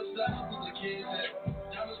 12 slides with the kids at.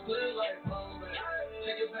 Diamonds split like Bombay.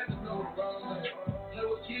 Take it back to no runway. Play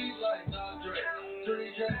with keys like Dondre.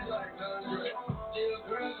 3 J like Dondre. Yeah,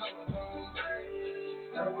 girl, call it Bombay.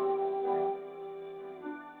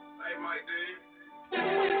 Hey, Mike, dude. That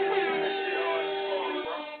shit hard as fuck,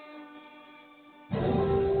 bro.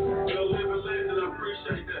 You're a living legend, I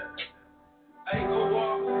appreciate that. Hey,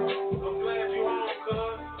 GWOP, I'm glad you home,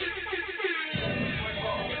 cuz.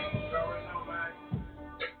 You already know, man.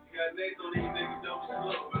 You got next on these niggas, double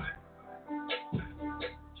slow, man.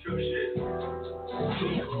 True shit.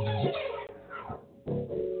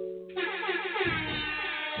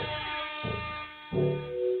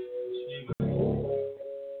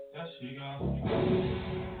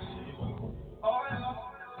 Oh,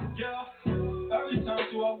 yeah. Every time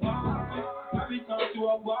you walk by, every time you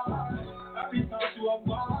walk by, every time you walk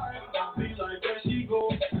by, I feel like there she go.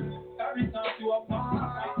 Every time you walk by,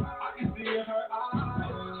 I can see in her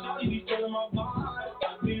eyes. Shawty be feeling my vibe. I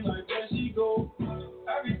feel like there she go.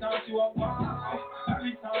 Every time you walk by,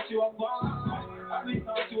 every time you walk by, every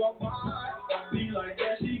time you walk by, I feel like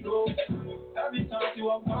there she go. Every time you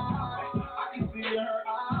walk by, I can see in her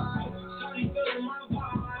eyes. Shawty feeling my vibe.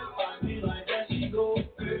 I feel like there she go.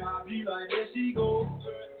 I be like, there she go.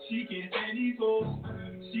 She can't stand these hoes.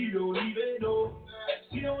 She don't even know.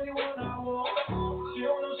 She the only one I want. She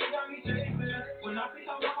don't know she got me chasing. When I see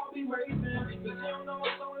her, I'll be racing. Cause she don't know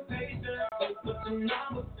I'm so impatient. So put the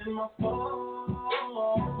numbers in my phone.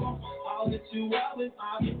 I'll hit you up when I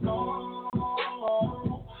get home.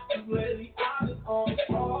 Cause lately I've been on the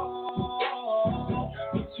phone.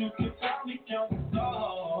 But you can probably count the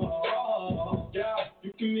stars. Yeah,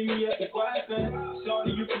 you can meet me at the glass end.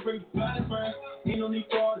 Shorty, you can bring the best friend. Ain't no need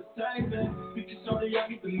for all the texting. Because shorty, I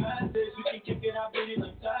get the message. We can kick it out, baby,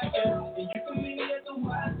 like Texas. And you can meet me at the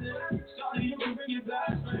west end. Shorty, you can bring your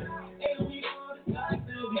best friend. Ain't no need for all the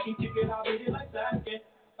texting. We can kick it out, baby, like Texas.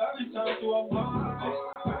 Every time you walk by,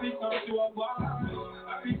 every time you walk by,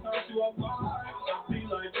 every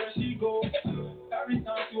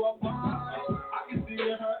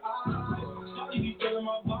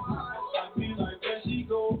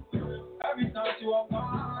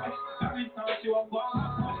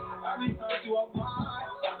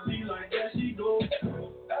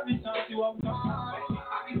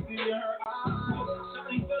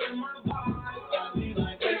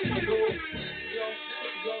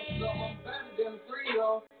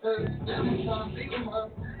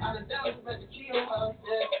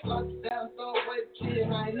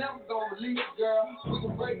never gonna release, girl. We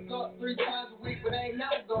can break up 3 times a week, but ain't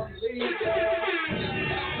never gonna leave, girl.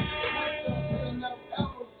 Never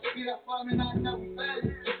ever be that for me, I never fail you.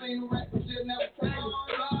 This ain't no record, shit never tell you.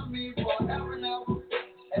 Love me forever and ever.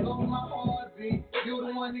 And over my heartbeat, you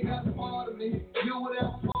the one that got the part of me. You were there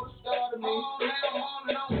before the start of me. Oh, now I'm all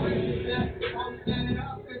in on with it, yeah. I'm standing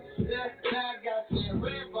up, yeah. Now I got you in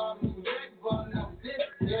red bottom, with red bottom, now this,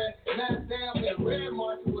 yeah. Now damn in a red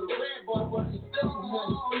market with a red bottom, but it's still some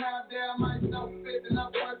money. Oh, now damn, I myself fit and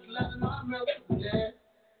I'm first letting my milk, yeah.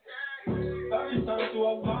 Every time you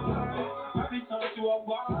walk by, every time you walk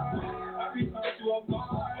by, every time you walk by,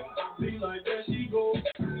 be like there she go.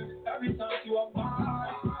 Every time you walk by,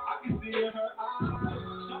 I can see in her eyes,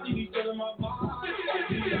 shawty be feeling my vibe.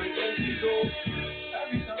 Be like there she go.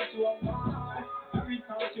 Every time you walk by, every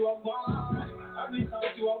time you walk by, every time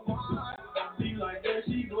you walk by, be like there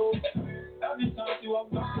she go. Every time you walk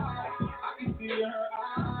by, I can see in her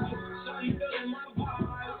eyes, shawty feeling my vibe.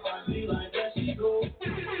 Be like there she go.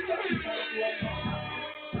 Every time you walk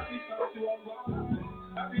by, every time you walk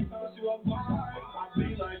by, every time you walk by, I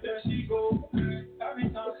be like there she go. Every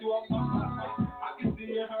time she walk by, I can see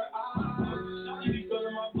in her eyes, shawty be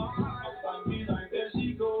feeling my vibe. I be like there she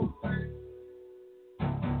go.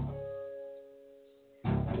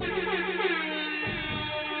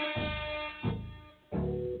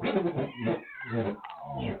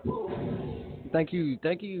 Thank you,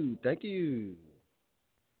 thank you, thank you.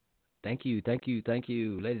 Thank you, thank you, thank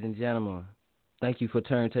you, ladies and gentlemen. Thank you for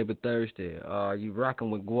Turntable Thursday. You rocking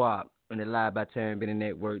with GWOP on the Live by Turn Bennett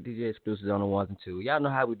Network. DJ exclusives on the 1s and 2s. Y'all know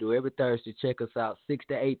how we do every Thursday. Check us out 6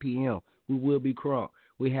 to 8 p.m. We will be crunk.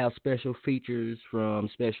 We have special features from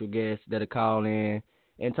special guests that'll call in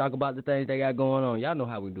and talk about the things they got going on. Y'all know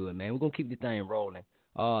how we do it, man. We're going to keep the thing rolling.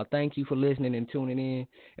 Thank you for listening and tuning in.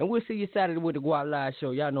 And we'll see you Saturday with the GWOP Live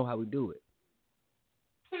Show. Y'all know how we do it.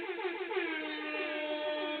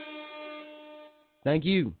 Thank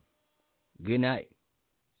you. Good night.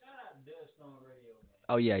 Shout out to Dustone Radio, man.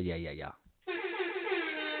 Oh, yeah.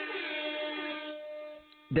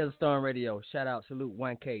 Desert Storm Radio. Shout out, salute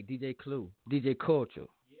 1K, DJ Clue, DJ Culture,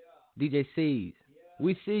 DJ C's. Yeah.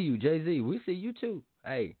 We see you, Jay-Z. We see you too.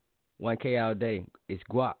 Hey, 1K all day. It's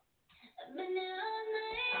GWOP.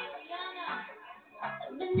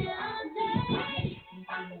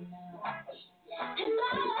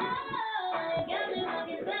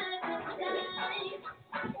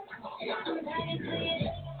 I'm talking to you.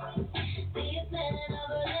 See you standing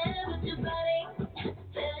over there with your body.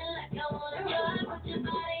 Feeling like I wanna rock with your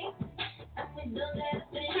body. And we don't let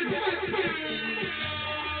things down.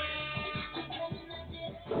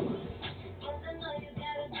 Cause I know you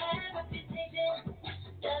got a bad reputation.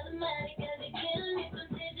 Doesn't matter cause you're killing me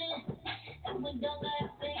position. And we don't let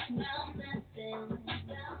things bounce nothing.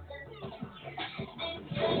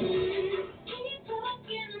 Keep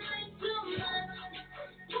talking way too much.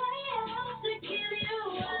 Why else to kill you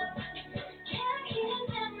up? Can't hear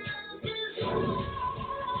them out this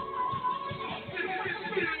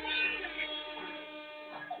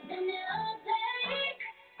I've been there all day.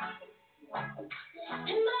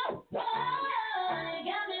 And my boy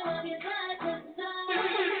got me walking side to side.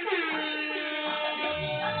 I've been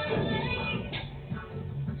there all day.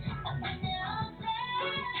 I've been there all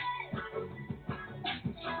day.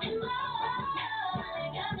 And my boy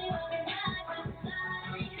got me walking side to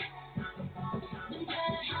side. Been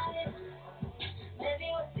trying to hide it. Baby,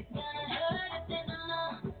 what's it gonna hurt if there's no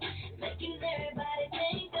more? Making everybody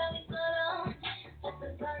think I'll be so long. Just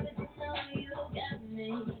as long as you know you got me.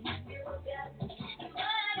 You got me. And what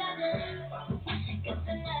I got to do? Cause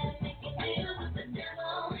tonight I'm making deals with the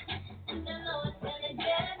devil. And I know it's gonna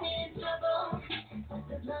get me in trouble. Just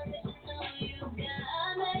as long as you know you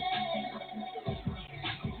got me.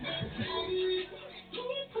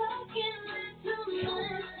 Keep talking way too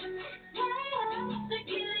much. Why else to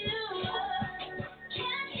kill you up?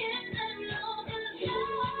 Can't hear them know the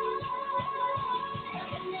truth.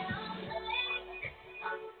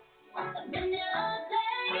 I've been there all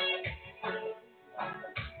day.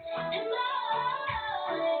 And boy,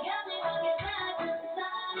 got me walking side to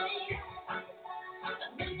side.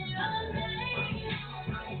 I've been there all day.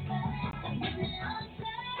 I've been there all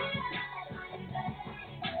day.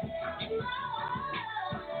 And boy,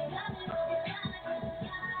 got me walking side to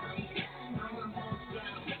side.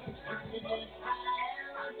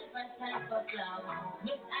 Different type of flow.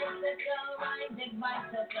 Big icicle, right? Big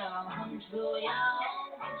bicycle. Come through, y'all.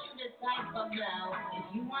 Get you this type of blow. If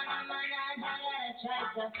you wanna manage, I gotta try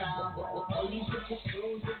to flow. All these bitches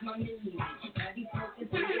clothes is my music. Body focus,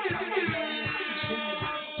 I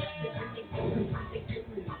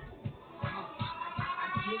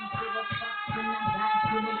give to the fuck and I got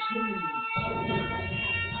to the shit.